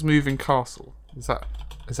 Howl's Moving Castle? Is that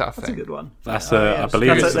a that's a thing? good one. That's yeah. I believe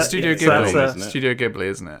That's it's a- a Studio so Ghibli, that's isn't it? Studio Ghibli,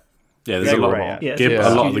 isn't it? Yeah, there's Yeah, a lot. right, yeah. A Yeah,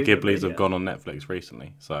 lot of the Studio Ghiblis Ghibli, have yeah. gone on Netflix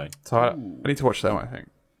recently. So So I need to watch that one, I think.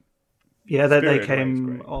 Yeah, they Spirited Away is came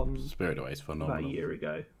great. on Spirit Away is about a phenomenal. year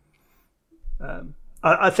ago.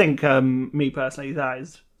 I think me personally, that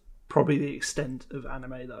is probably the extent of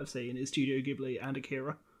anime that I've seen is Studio Ghibli and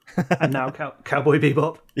Akira, and now Cowboy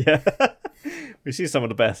Bebop. Yeah, we see some of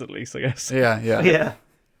the best at least, I guess. Yeah, yeah. Yeah,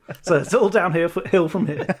 so it's all downhill hill from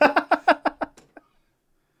here.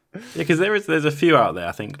 Yeah, because there's a few out there.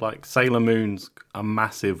 I think like Sailor Moon's a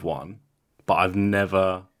massive one, but I've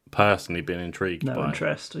never personally been intrigued No by it.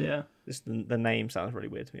 interest. Yeah. Just the name sounds really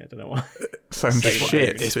weird to me. I don't know why. Sounds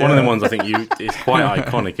shit. It's one of the ones I think it's quite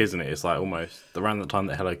iconic, isn't it? It's like almost around the time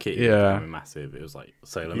that Hello Kitty was becoming massive. It was like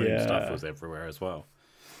Sailor Moon stuff was everywhere as well.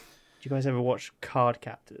 Do you guys ever watch Card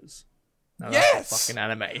Captors? No, Yes! that's a fucking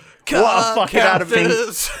anime. What a fucking anime!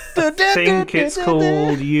 I think it's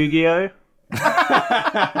called Yu-Gi-Oh.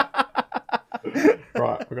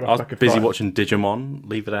 Right, we're gonna I was busy watching Digimon.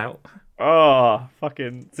 Leave it out. Oh,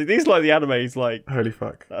 fucking! See, these like the animes like Holy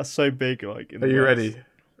fuck. that are so big. Like, in Are the you West. ready?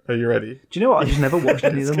 Are you ready? Do you know what? I just never watched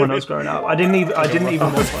any of them when I was growing up. I didn't even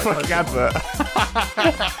watch Fucking like advert.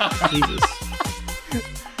 Jesus.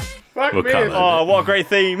 Fuck We'll me. cut that. Oh, what a great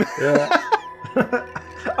theme!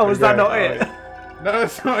 Oh, was that not it? No,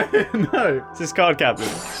 it's not it. No. This is Card Captors.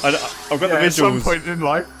 I've got the At some visuals. point in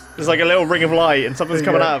life. There's like a little ring of light and something's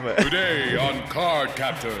coming go. out of it. Today on Card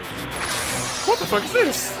Captors. What the fuck is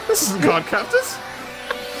this? This isn't Card Captors.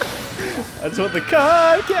 That's what the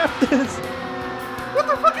Card Captors. What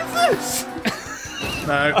the fuck is this?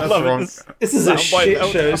 No, that's love it. wrong. This is a Soundbite shit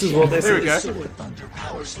out. show. This is what this Here we is. go. Thunder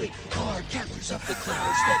power sleep, card captors of the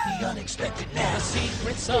clouds that the unexpected now.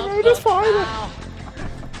 Secrets of the cloud.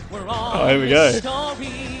 We're all Oh, here we go.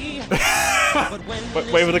 story. But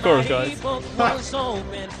when wait for the chorus, guys. the book was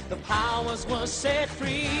open, the powers were set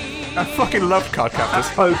free. I fucking love Card Captors.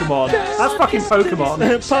 Pokemon. That's fucking Pokemon.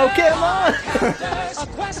 A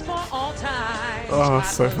quest for all time. Oh,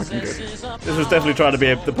 it's so fucking good. This was definitely trying to be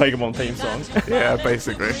the Pokemon theme song. Yeah,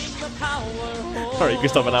 basically. Sorry, you can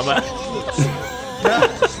stop it now, Matt.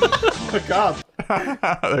 Oh god.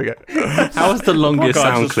 There we go. How was the longest Podcast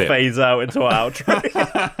sound just clip? fades out into our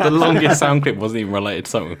outro. The longest sound clip wasn't even related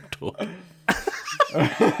to something at all.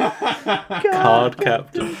 Card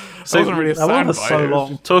Captor. So it wasn't really a That one soundbite. was so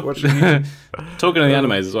long. Talking of the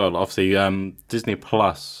animes as well, obviously Disney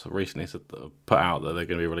Plus recently put out that they're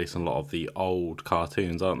going to be releasing a lot of the old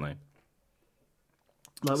cartoons, aren't they?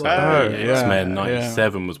 Like, Oh, what? yeah, X-Men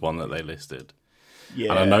 97 was one that they listed.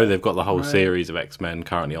 Yeah. And I know they've got the whole series of X-Men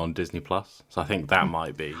currently on Disney Plus, so I think that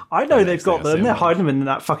might be. I know the they've next thing got I them. see They're on hiding them in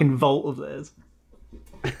that fucking vault of theirs.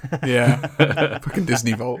 Yeah. Fucking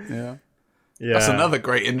Disney Vault. Yeah. Yeah. That's another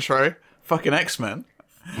great intro. Fucking X-Men.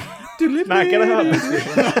 Matt, get out.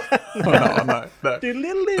 No.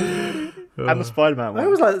 And the Spider-Man one. It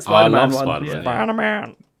was like the Oh, I Spider-Man love one. Spider-Man.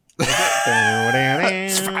 Spider-Man. Spider-Man.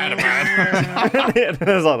 It's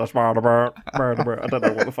like the Spider-Man. I don't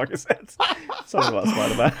know what the fuck it says. Something about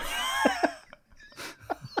Spider-Man.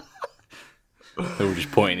 They're all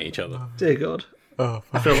just pointing at each other. Dear God. Oh,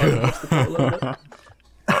 I feel like I lost the plot a little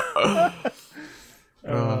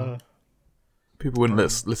bit. people wouldn't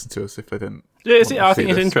listen to us if they didn't. Yeah, I see think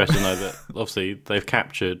it's this. interesting though that obviously they've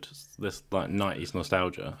captured this like 90s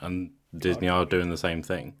nostalgia, and Disney are doing the same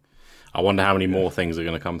thing. I wonder how many more things are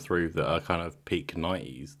going to come through that are kind of peak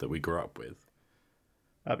 90s that we grew up with.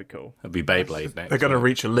 That'd be cool. It'd be Beyblade next. They're going to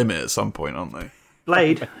reach a limit at some point, aren't they?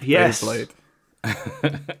 Blade. Yes. Blade.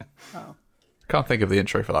 Can't think of the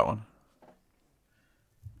intro for that one.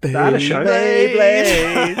 They had a show.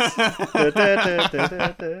 Beyblades.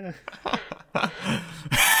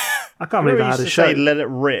 I can't believe I had a show. Say "let it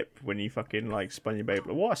rip" when you fucking like spun your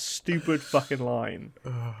Beyblade. What a stupid fucking line.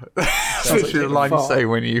 That's literally the line you say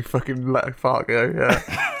when you fucking let a fart go, yeah.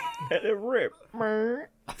 Let it rip.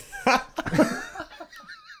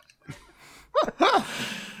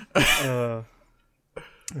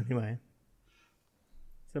 Anyway,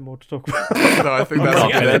 is there more to talk about? No, I think that's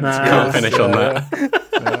Can't, good. can't finish on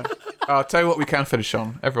that. I'll tell you what we can finish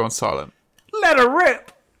on. Everyone's silent. Let her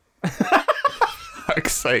rip. For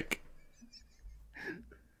fuck's sake.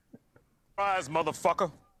 Surprise,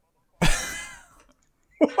 motherfucker.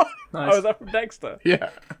 Oh, is that from Dexter?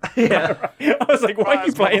 Yeah. Yeah. I was like, why are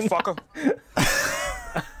you Surprise, playing? motherfucker.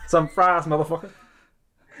 Some fries, motherfucker.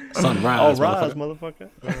 Sunrise, Oh, Raz, motherfucker.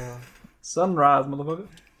 motherfucker. Sunrise, motherfucker.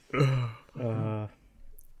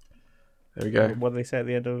 There we go. What do they say at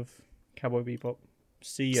the end of Cowboy Bebop?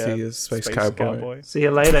 See ya, See ya, Space Cowboy. See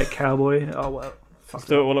you later, cowboy. Oh, well. Let's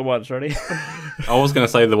do it all at once, ready? I was going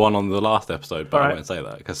to say the one on the last episode, but I Alright. won't say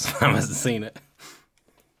that because Sam hasn't seen it.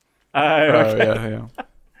 Oh, Oh, okay. yeah.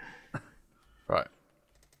 Right.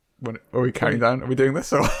 Are we counting down? Are we doing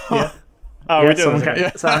this? Or? Oh, Yeah, we do someone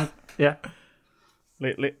it. can- yeah.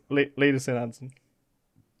 Lead us in, Anson.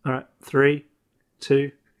 All right. 3,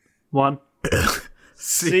 2, 1.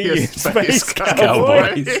 See you, you, Space Space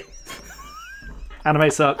Cowboy. Cowboy. Anime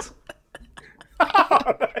sucks.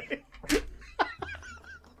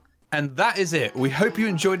 And that is it. We hope you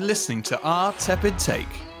enjoyed listening to our tepid take.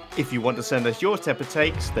 If you want to send us your tepid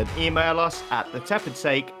takes, then email us at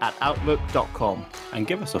thetepidtake@outlook.com. And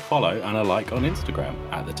give us a follow and a like on Instagram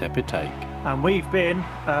at The Tepid Take. And we've been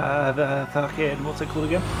the fucking, what's it called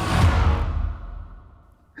again?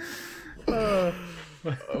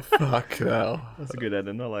 Fuck hell. That's a good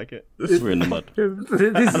ending. I like it. We're in the mud.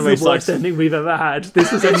 This is the worst ending we've ever had.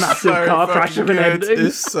 This is a massive car crash of an ending.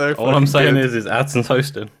 It's so All I'm saying is Adson's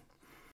hosting.